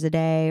 4 hours a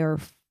day or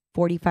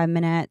 45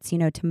 minutes,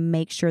 to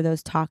make sure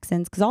those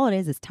toxins, because all it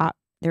is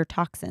they're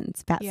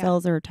toxins. Fat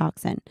cells are a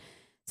toxin.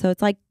 So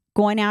it's like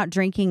going out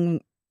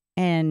drinking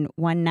and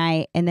one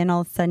night and then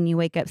all of a sudden you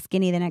wake up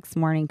skinny the next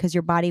morning because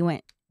your body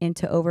went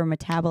into over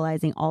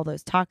metabolizing all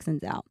those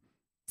toxins out.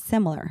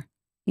 Similar,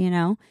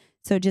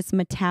 so just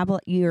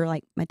you're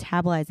like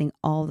metabolizing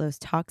all those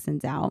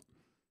toxins out.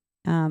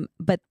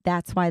 But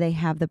that's why they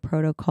have the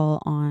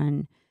protocol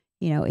on,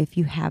 if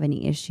you have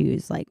any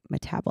issues like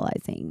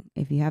metabolizing,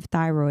 if you have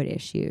thyroid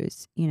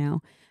issues,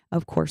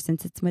 of course,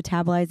 since it's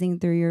metabolizing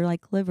through your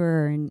like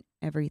liver and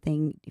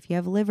everything, if you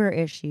have liver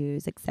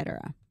issues,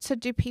 etc. So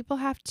do people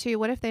have to,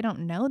 what if they don't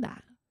know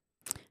that?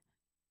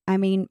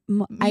 You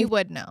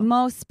would know.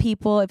 Most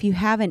people, if you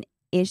have an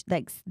issue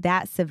like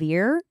that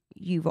severe,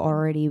 you've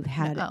already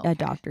had a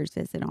doctor's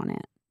visit on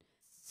it.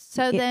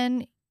 So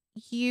then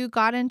you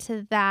got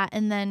into that,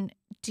 and then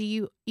do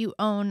you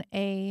own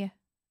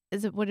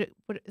is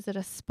it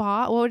a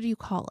spa? What would you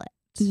call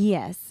it?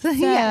 Yes. So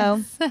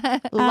Yes.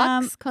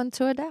 Lux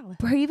Contour Dallas.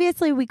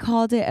 previously we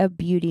called it a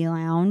beauty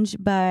lounge,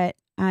 but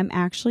I'm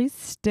actually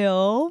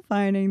still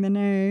finding the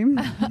name.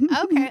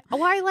 Okay.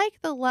 Well, I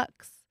like the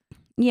Lux.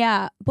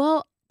 Yeah.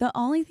 Well, the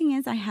only thing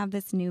is I have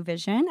this new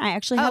vision. I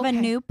actually have a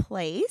Okay. new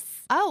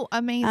place. Oh,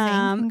 amazing.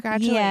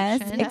 Congratulations.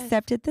 Yes,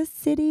 except at the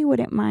city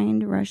wouldn't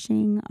mind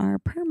rushing our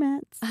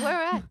permits.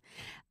 Where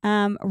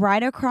at?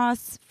 Right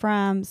across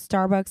from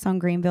Starbucks on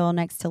Greenville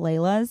next to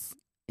Layla's.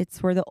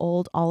 It's where the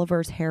old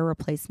Oliver's hair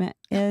replacement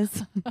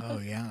is. Oh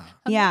yeah.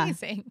 Yeah.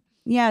 Amazing.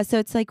 Yeah, so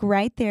it's like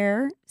right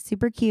there,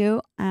 super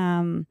cute.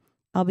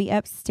 I'll be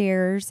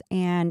upstairs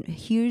and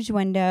huge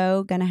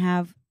window, gonna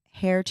have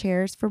hair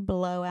chairs for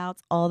blowouts,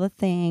 all the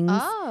things.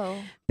 Oh.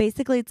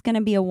 Basically, it's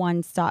gonna be a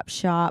one-stop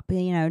shop,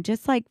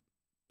 just like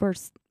for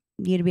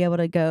you to be able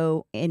to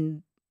go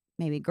in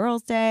maybe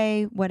girls'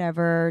 day,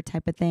 whatever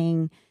type of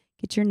thing,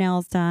 get your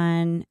nails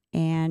done,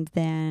 and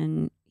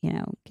then,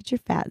 get your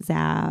fat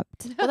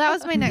zapped. Well, that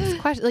was my next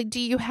question. Like,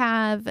 you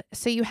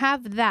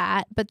have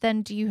that, but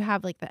then do you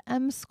have like the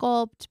M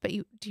sculpt, but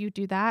do you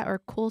do that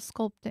or cool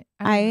sculpt?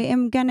 I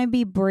am going to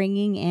be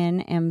bringing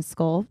in M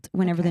Sculpt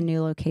whenever the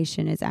new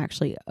location is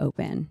actually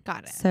open.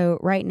 Got it. So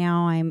right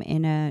now I'm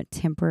in a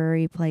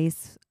temporary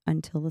place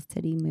until the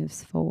city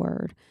moves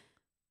forward,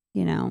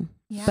 Yeah.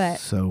 But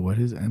So what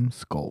is M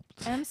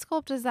Sculpt? M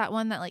sculpt is that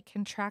one that like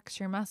contracts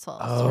your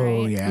muscles, Oh,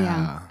 right?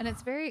 yeah. And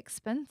it's very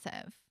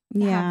expensive to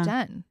yeah. have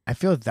done. I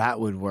feel that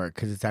would work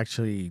because it's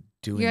actually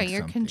doing You're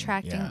something.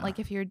 contracting, Yeah. like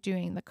if you're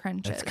doing the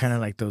crunches. It's kind of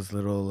like those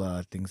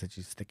little things that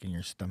you stick in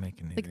your stomach.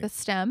 And like the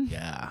stem.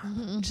 Yeah.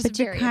 Which is But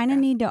you very kind of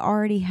aggressive. need to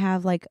already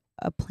have like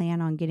a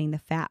plan on getting the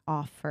fat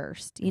off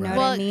first. You know Right.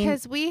 what Well, I mean?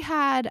 because we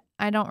had,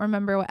 I don't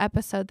remember what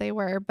episode they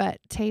were, but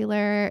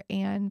Taylor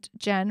and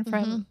Jen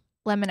from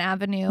Lemon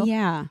Avenue.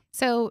 Yeah.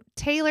 So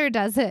Taylor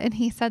does it, and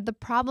he said the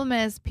problem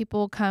is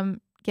people come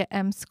get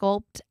M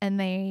Sculpt and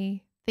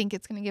they think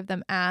it's going to give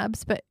them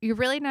abs, but you're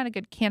really not a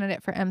good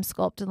candidate for M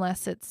Sculpt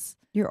unless it's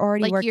You're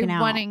already like working you're out.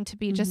 wanting to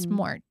be just Mhm.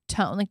 more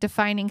tone, like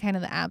defining kind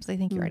of the abs I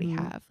think you already Mhm.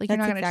 have. Like That's you're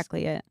not going to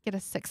exactly it. get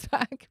a six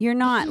pack. You're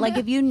not like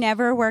if you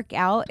never work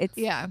out, it's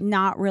Yeah.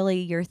 not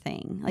really your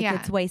thing. Like Yeah.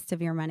 it's waste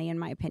of your money, in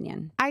my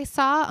opinion. I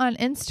saw on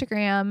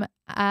Instagram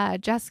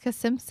Jessica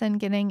Simpson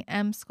getting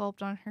M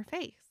Sculpt on her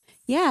face.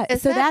 Yeah.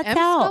 Is so that that's M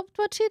how. sculpt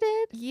what she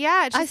did?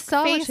 Yeah, it's I just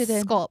saw what face she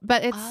did. sculpt,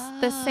 but it's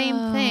the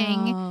same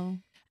thing.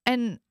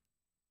 Oh.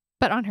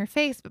 But on her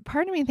face. But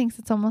part of me thinks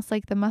it's almost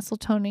like the muscle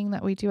toning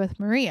that we do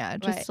with Maria,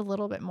 just Right. a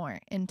little bit more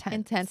intense.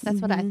 Intense.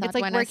 That's what I Mhm. thought. It's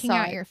like when working I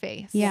saw out it. your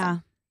face. Yeah.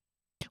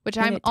 Which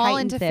And I'm it all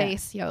tightens into it.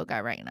 face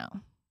yoga right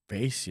now.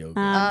 Face yoga.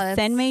 that's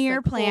Send me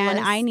your the plan.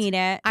 I coolest. need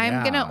it. I'm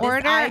Yeah. gonna This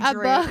order eye a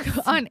drips.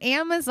 book on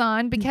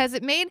Amazon because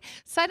it made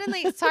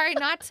suddenly. Sorry,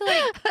 not to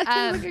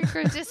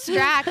like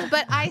distract,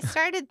 but I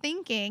started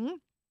thinking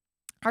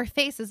our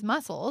face is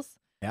muscles.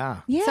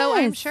 Yeah. Yes. So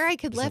I'm sure I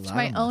could There's a lift lot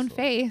my of own muscles.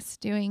 face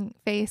doing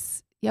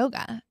face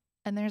yoga.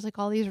 And there's like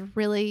all these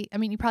really, I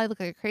mean, you probably look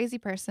like a crazy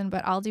person,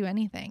 but I'll do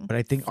anything. But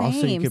I think also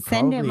you Same. could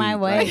Send probably it my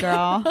way, like,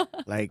 girl.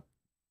 like,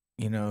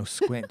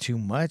 squint too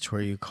much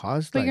where you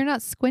cause But like. you're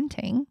not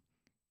squinting.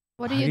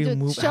 What do How you do you do?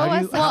 move- Show how do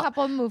us you- a how-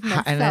 couple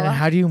movements, and then Stella.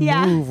 how do you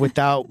Yeah. move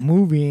without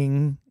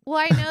moving? Well,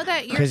 I know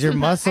that you're Because your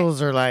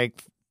muscles are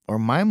like, or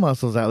my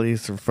muscles at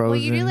least are frozen. Well,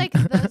 you do like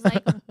those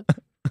like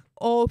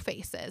O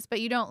faces, but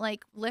you don't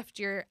like lift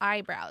your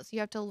eyebrows. You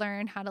have to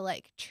learn how to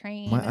like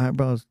train. My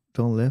eyebrows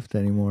don't lift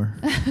anymore.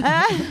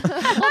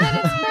 Well, then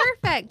it's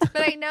perfect.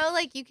 But I know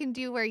like you can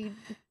do where you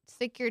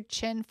stick your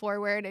chin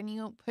forward and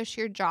you push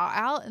your jaw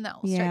out, and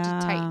that will start Yeah.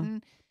 to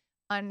tighten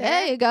under.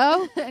 There you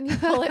go. And you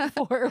pull it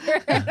forward.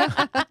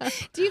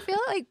 Do you feel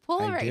it like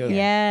pull I right do. here?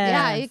 Yeah,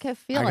 Yeah. you can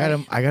feel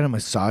I got a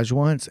massage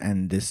once,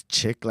 and this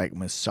chick like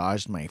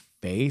massaged my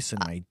face and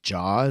my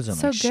jaws, and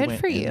So like she good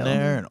went for in you.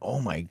 there, and oh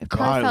my It god,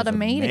 probably it felt was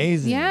amazing.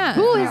 amazing. Yeah.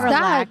 Who is that?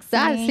 Relaxing.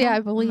 That's I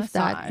believe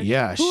that. Massage.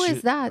 Yeah, Who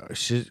is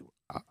that?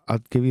 I'll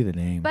give you the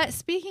name. But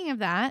speaking of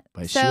that,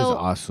 But she was so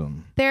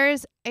awesome.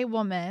 there's a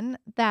woman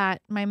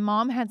that my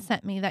mom had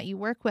sent me that you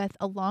work with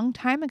a long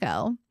time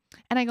ago.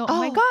 And I go, oh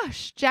my Oh.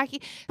 gosh,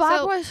 Jackie.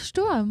 Barbara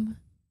Sturm,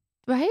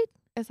 right?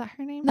 Is that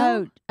her name?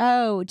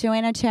 Oh,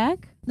 Joanna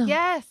Check? No.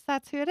 Yes,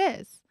 that's who it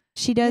is.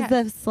 She does Yes.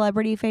 the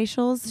celebrity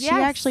facials. She Yes.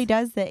 actually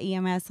does the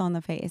EMS on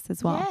the face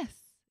as well. Yes.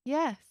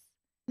 Yes.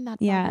 Not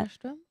Yeah. Barbara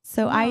Sturm.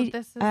 So No,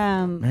 this is-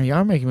 Man,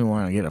 y'all making me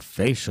want to get a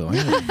facial. I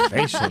need a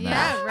facial now.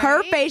 Yeah, right?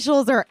 her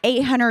facials are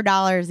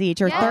 $800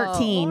 each or Yeah,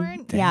 13. Lauren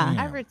Yeah. Damn.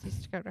 Everett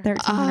used to go to her.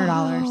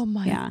 $1,300. Oh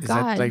my Yeah. Is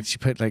God. that like she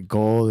put like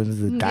gold into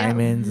the Yeah.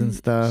 diamonds and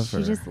stuff? She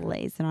or- just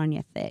lays it on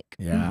you thick.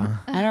 yeah.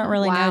 I don't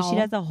really know. She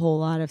Wow. does a whole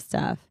lot of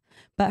stuff,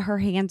 but her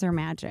hands are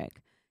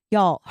magic.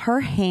 Y'all, her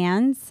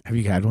hands, Have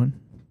you had one?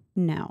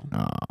 no,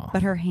 Oh.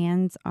 but her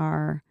hands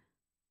are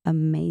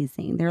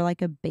amazing. They're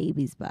like a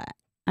baby's butt.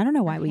 I don't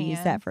know why Her we use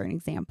that hands. for an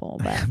example,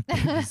 but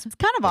it's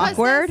kind of Plus,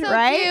 they're awkward, so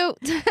right?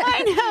 cute.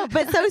 I know,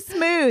 but so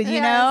smooth, you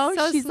Yeah, know?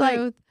 so She's like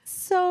smooth.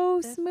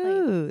 so Just like-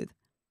 smooth.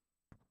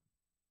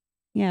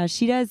 Yeah,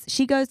 she does.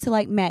 She goes to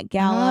like Met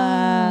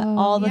Gala, Oh.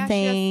 all the Yeah,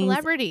 things. She does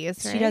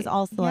celebrities, right? She does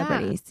all Yeah.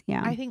 celebrities.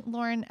 Yeah. I think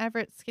Lauren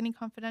Everett, Skinny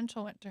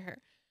Confidential, went to her.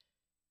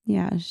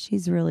 Yeah,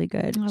 she's really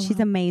good. Oh, She's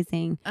wow.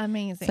 amazing.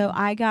 Amazing. So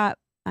I got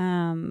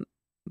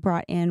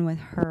brought in with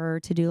her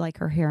to do like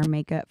her hair and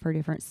makeup for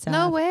different stuff.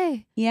 No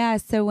way. Yeah,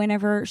 so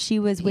whenever she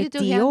was You with do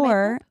hair and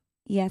Dior, makeup?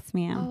 yes,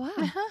 ma'am.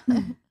 Oh wow.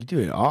 You do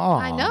it all.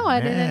 I know, I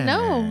didn't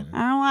know. man.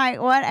 I'm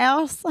like, what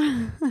else?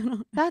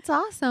 That's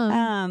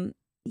awesome.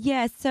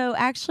 Yeah, so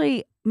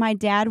actually my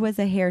dad was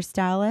a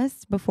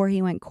hairstylist before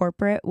he went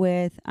corporate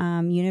with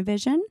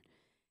Univision.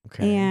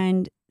 Okay.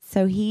 And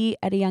so he,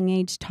 at a young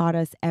age, taught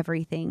us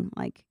everything.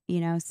 Like,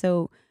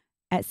 so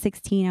at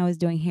 16, I was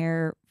doing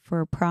hair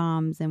for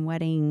proms and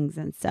weddings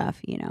and stuff,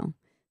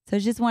 So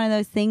it's just one of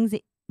those things.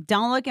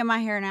 Don't look at my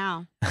hair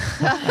now.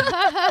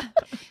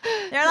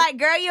 They're like,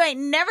 girl, you ain't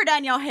never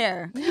done your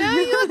hair. No,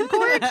 you look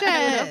gorgeous.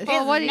 It's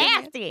Well, what do you-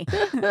 nasty.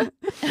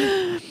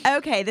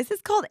 Okay, this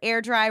is called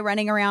air dry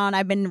running around.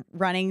 I've been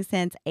running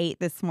since 8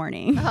 this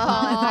morning. Oh,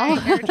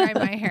 I air dry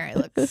my hair. It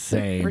looks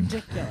Same.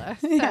 ridiculous.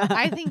 So Yeah.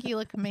 I think you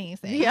look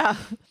amazing. Yeah.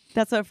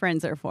 That's what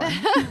friends are for.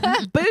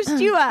 Boost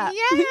you up.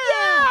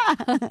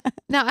 Yeah.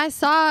 Now, I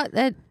saw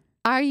that.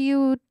 Are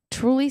you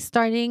truly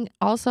starting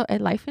also a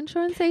life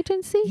insurance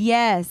agency?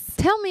 Yes.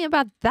 Tell me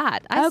about that.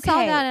 I saw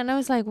Okay. that and I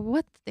was like,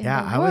 what in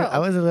Yeah, the I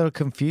world? was a little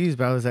confused,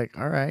 but I was like,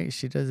 all right,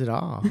 she does it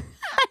all.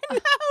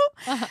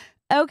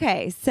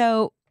 Okay,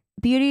 so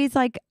beauty is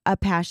like a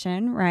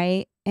passion,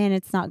 right? And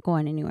it's not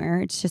going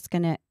anywhere. It's just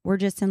we're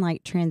just in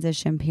like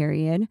transition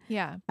period.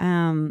 Yeah.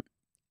 I'm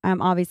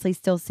obviously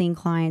still seeing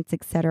clients,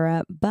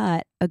 etc.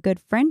 But a good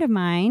friend of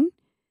mine,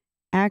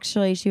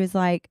 actually, she was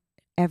like,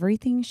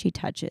 everything she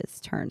touches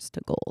turns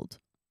to gold.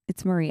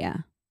 It's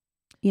Maria,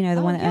 the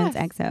Oh, one that owns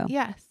yes. EXO.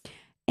 Yes.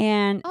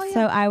 And Oh, yeah.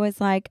 so I was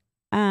like,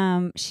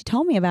 she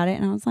told me about it,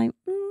 and I was like,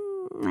 I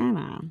don't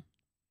know.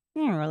 I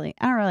don't really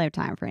have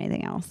time for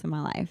anything else in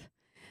my life.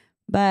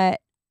 But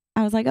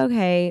I was like,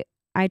 okay,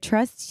 I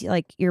trust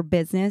like your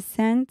business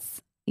sense,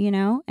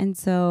 and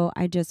so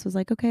I just was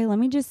like, okay, let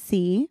me just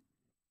see.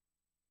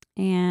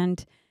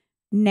 And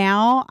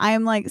now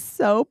I'm like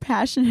so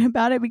passionate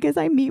about it because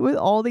I meet with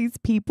all these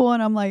people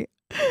and I'm like,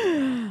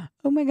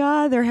 oh my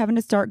God, they're having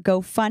to start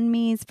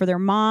GoFundMes for their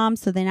mom.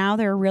 So then now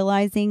they're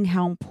realizing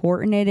how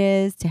important it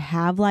is to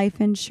have life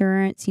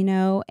insurance,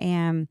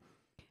 and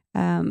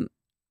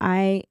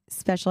I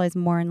specialize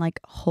more in like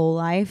whole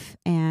life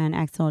and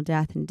accidental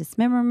death and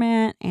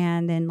dismemberment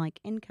and then like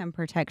income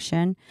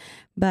protection.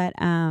 But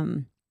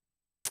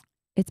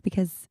it's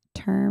because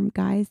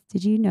guys,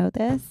 did you know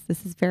this?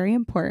 This is very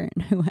important.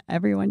 I want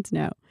everyone to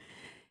know.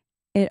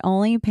 It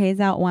only pays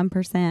out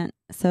 1%.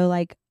 So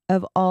like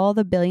of all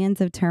the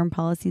billions of term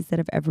policies that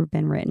have ever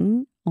been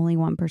written, only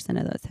 1%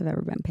 of those have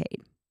ever been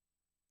paid.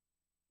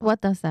 What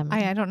does that mean?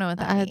 I don't know what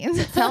that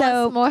means. Tell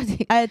So, us more.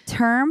 A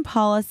term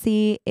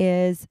policy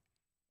is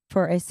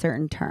for a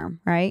certain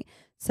term, right?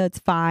 So it's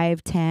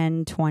 5,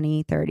 10,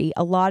 20, 30.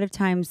 A lot of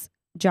times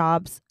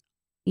jobs,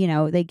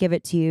 they give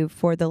it to you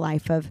for the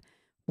life of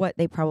what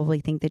they probably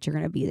think that you're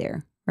going to be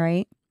there,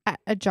 right?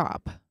 A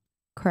job.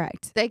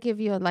 Correct. They give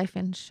you a life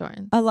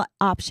insurance.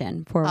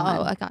 Option for one.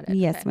 Oh, I got it.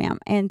 Yes, Okay. ma'am.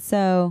 And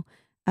so,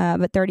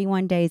 but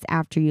 31 days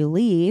after you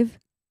leave,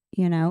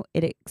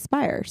 it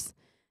expires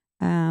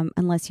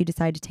unless you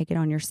decide to take it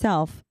on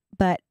yourself.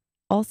 But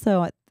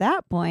also at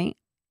that point,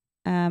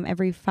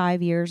 every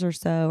 5 years or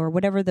so, or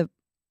whatever the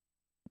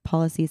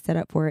policy is set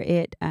up for,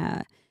 it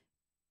the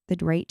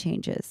rate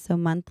changes. So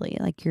monthly,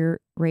 like your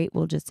rate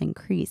will just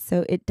increase.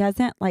 So it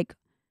doesn't like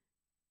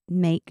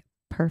make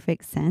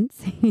perfect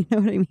sense. You know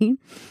what I mean?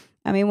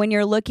 I mean, when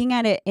you're looking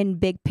at it in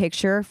big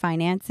picture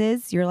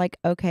finances, you're like,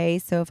 okay,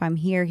 so if I'm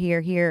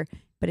here,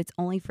 but it's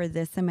only for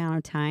this amount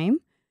of time,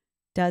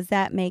 does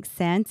that make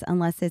sense?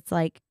 Unless it's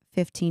like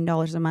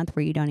 $15 a month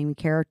where you don't even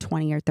care, or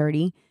 20 or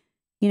 30,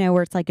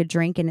 where it's like a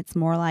drink and it's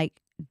more like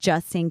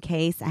just in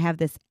case I have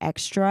this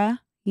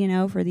extra,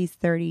 for these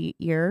 30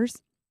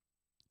 years.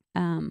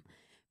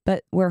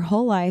 But where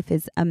whole life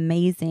is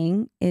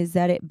amazing is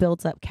that it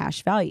builds up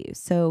cash value.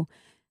 So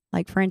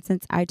like, for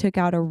instance, I took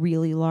out a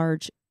really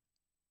large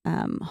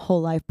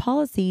whole life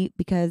policy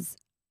because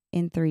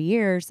in 3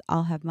 years,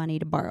 I'll have money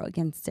to borrow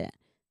against it.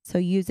 So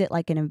use it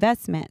like an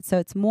investment. So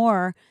it's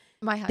more.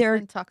 My There-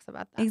 husband talks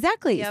about that.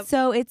 Exactly. Yep.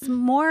 So it's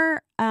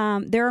more,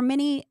 there are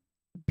many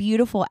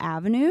beautiful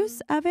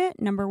avenues of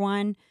it. Number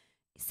one,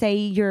 say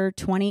you're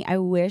 20. I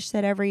wish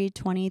that every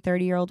 20,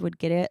 30-year-old would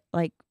get it.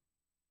 Like,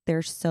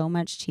 they're so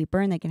much cheaper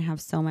and they can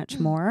have so much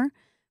more.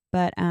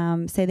 But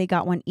say they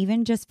got one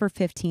even just for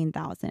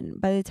 $15,000.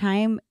 By the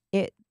time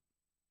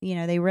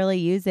they really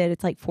use it,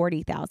 it's like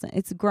 $40,000.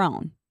 It's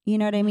grown. You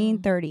know what I mean?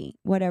 30,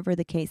 whatever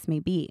the case may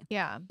be.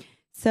 Yeah.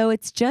 So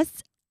it's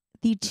just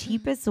the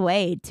cheapest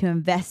way to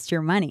invest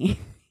your money.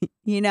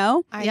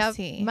 I Yep.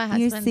 see. My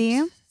You husband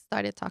see?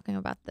 started talking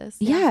about this.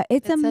 Yeah,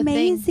 it's a thing.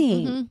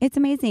 amazing. Mhm. It's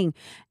amazing.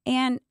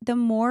 And the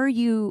more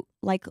you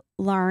like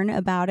learn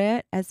about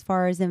it as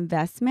far as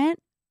investment,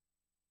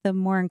 the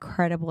more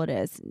incredible it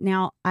is.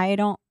 Now, I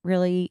don't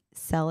really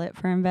sell it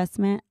for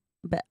investment,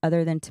 but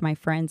other than to my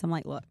friends, I'm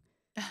like, look,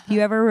 if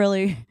you ever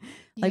really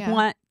like Yeah.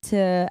 want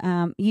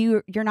to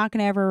you're not going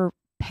to ever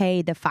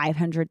pay the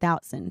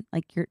 500,000.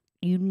 Like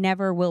you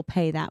never will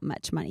pay that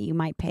much money. You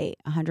might pay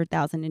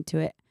 100,000 into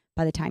it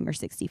by the time you're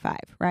 65,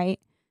 right?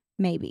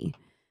 Maybe.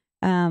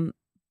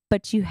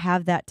 But you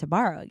have that to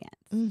borrow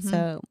against. Mhm.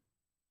 So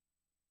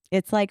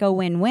it's like a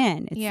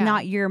win-win. It's Yeah.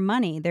 not your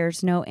money.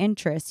 There's no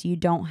interest. You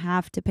don't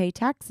have to pay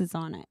taxes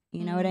on it.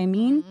 You know what I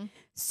mean? Mhm.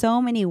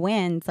 So many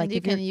wins. Like And you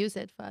if you're can use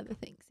it for other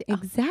things. Yeah.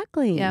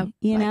 exactly, Yeah,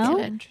 you like know.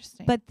 it.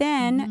 Interesting. But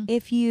then Mhm.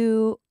 if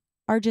you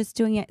are just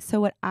doing it, so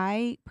what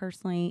I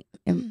personally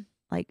am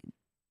like,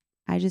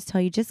 I just tell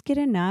you, just get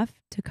enough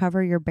to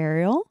cover your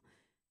burial,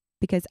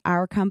 because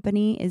our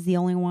company is the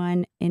only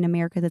one in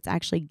America that's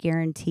actually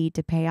guaranteed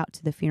to pay out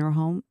to the funeral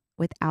home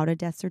without a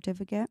death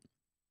certificate.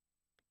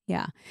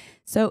 Yeah.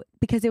 So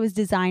because it was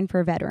designed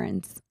for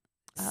veterans.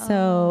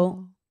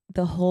 So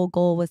the whole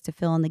goal was to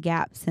fill in the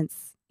gap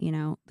since,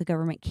 the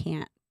government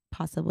can't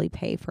possibly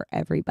pay for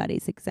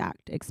everybody's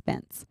exact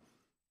expense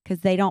because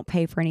they don't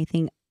pay for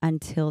anything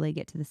until they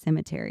get to the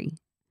cemetery,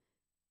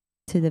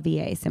 to the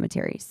VA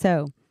cemetery.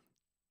 So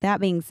that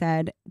being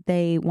said,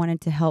 they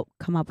wanted to help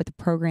come up with a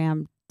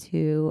program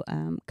to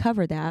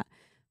cover that.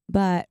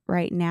 But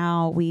right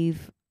now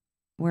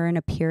we're in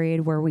a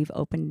period where we've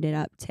opened it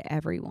up to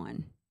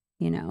everyone,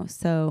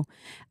 So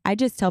I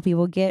just tell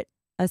people, get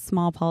a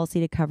small policy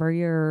to cover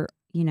your,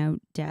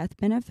 death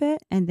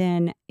benefit. And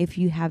then if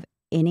you have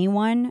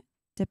anyone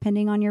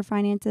depending on your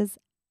finances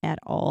at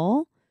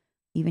all,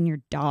 even your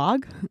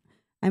dog,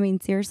 I mean,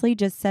 seriously,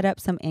 just set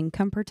up some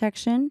income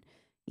protection,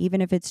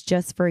 even if it's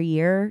just for a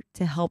year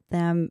to help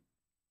them,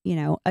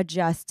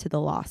 adjust to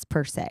the loss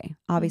per se.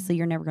 Obviously,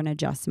 you're never going to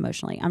adjust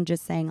emotionally. I'm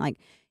just saying, like,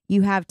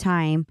 you have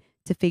time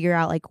to figure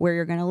out like where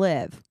you're going to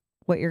live,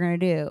 what you're going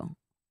to do,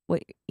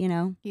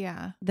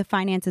 Yeah. The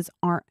finances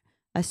aren't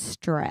a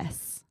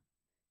stress.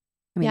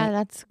 I mean, Yeah,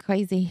 that's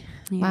crazy.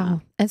 yeah.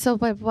 Wow. And so,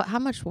 but how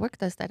much work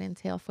does that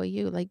entail for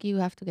you? Like, you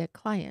have to get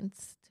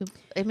clients to,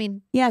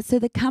 Yeah. So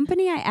the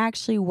company I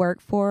actually work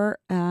for,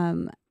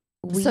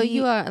 so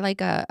you are like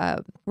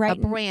a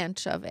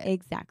branch of it.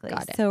 Exactly.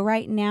 Got it. So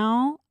right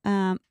now,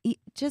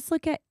 just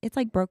look at, it's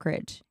like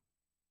brokerage.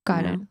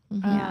 Got you it. know?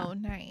 Mhm. Yeah. Oh,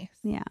 nice.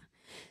 Yeah.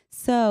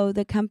 So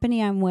the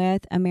company I'm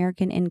with,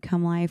 American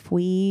Income Life,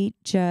 we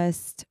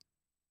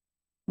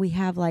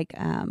have like,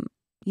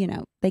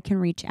 they can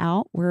reach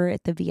out. We're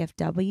at the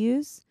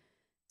VFWs.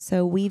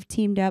 So we've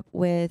teamed up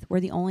we're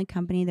the only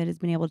company that has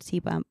been able to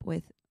team up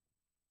with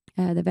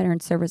the Veteran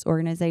Service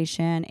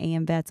Organization,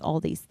 AM Vets, all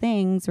these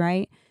things,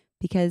 right?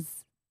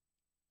 Because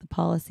the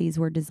policies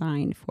were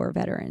designed for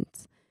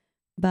veterans.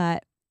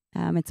 But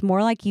it's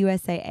more like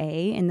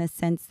USAA in the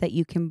sense that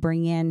you can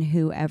bring in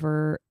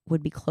whoever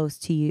would be close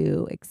to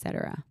you,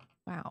 etc.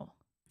 Wow.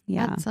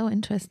 Yeah. That's so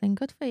interesting.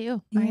 Good for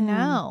you. I Yeah.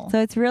 know. So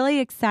it's really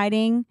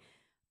exciting,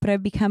 but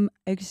I've become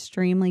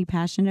extremely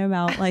passionate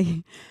about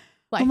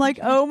I'm like,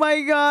 oh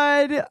my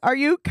God, are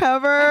you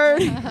covered?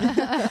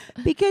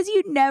 Because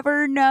you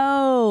never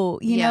know.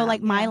 Yeah,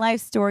 my yeah. life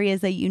story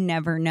is that you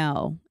never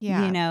know.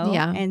 Yeah.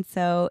 Yeah. And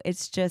so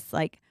it's just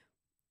like,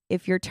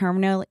 if you're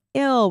terminally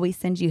ill, we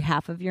send you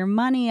half of your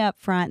money up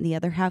front, and the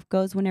other half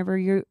goes whenever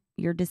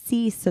you're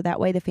deceased. So that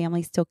way the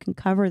family still can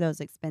cover those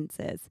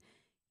expenses.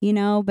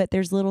 But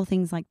there's little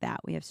things like that.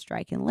 We have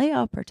strike and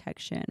layoff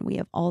protection. We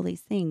have all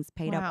these things,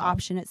 paid up Wow.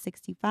 option at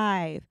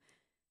 65.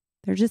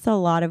 There's just a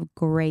lot of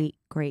great,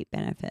 great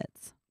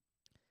benefits.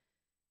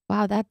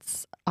 Wow,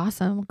 that's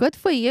awesome. Good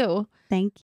for you. Thank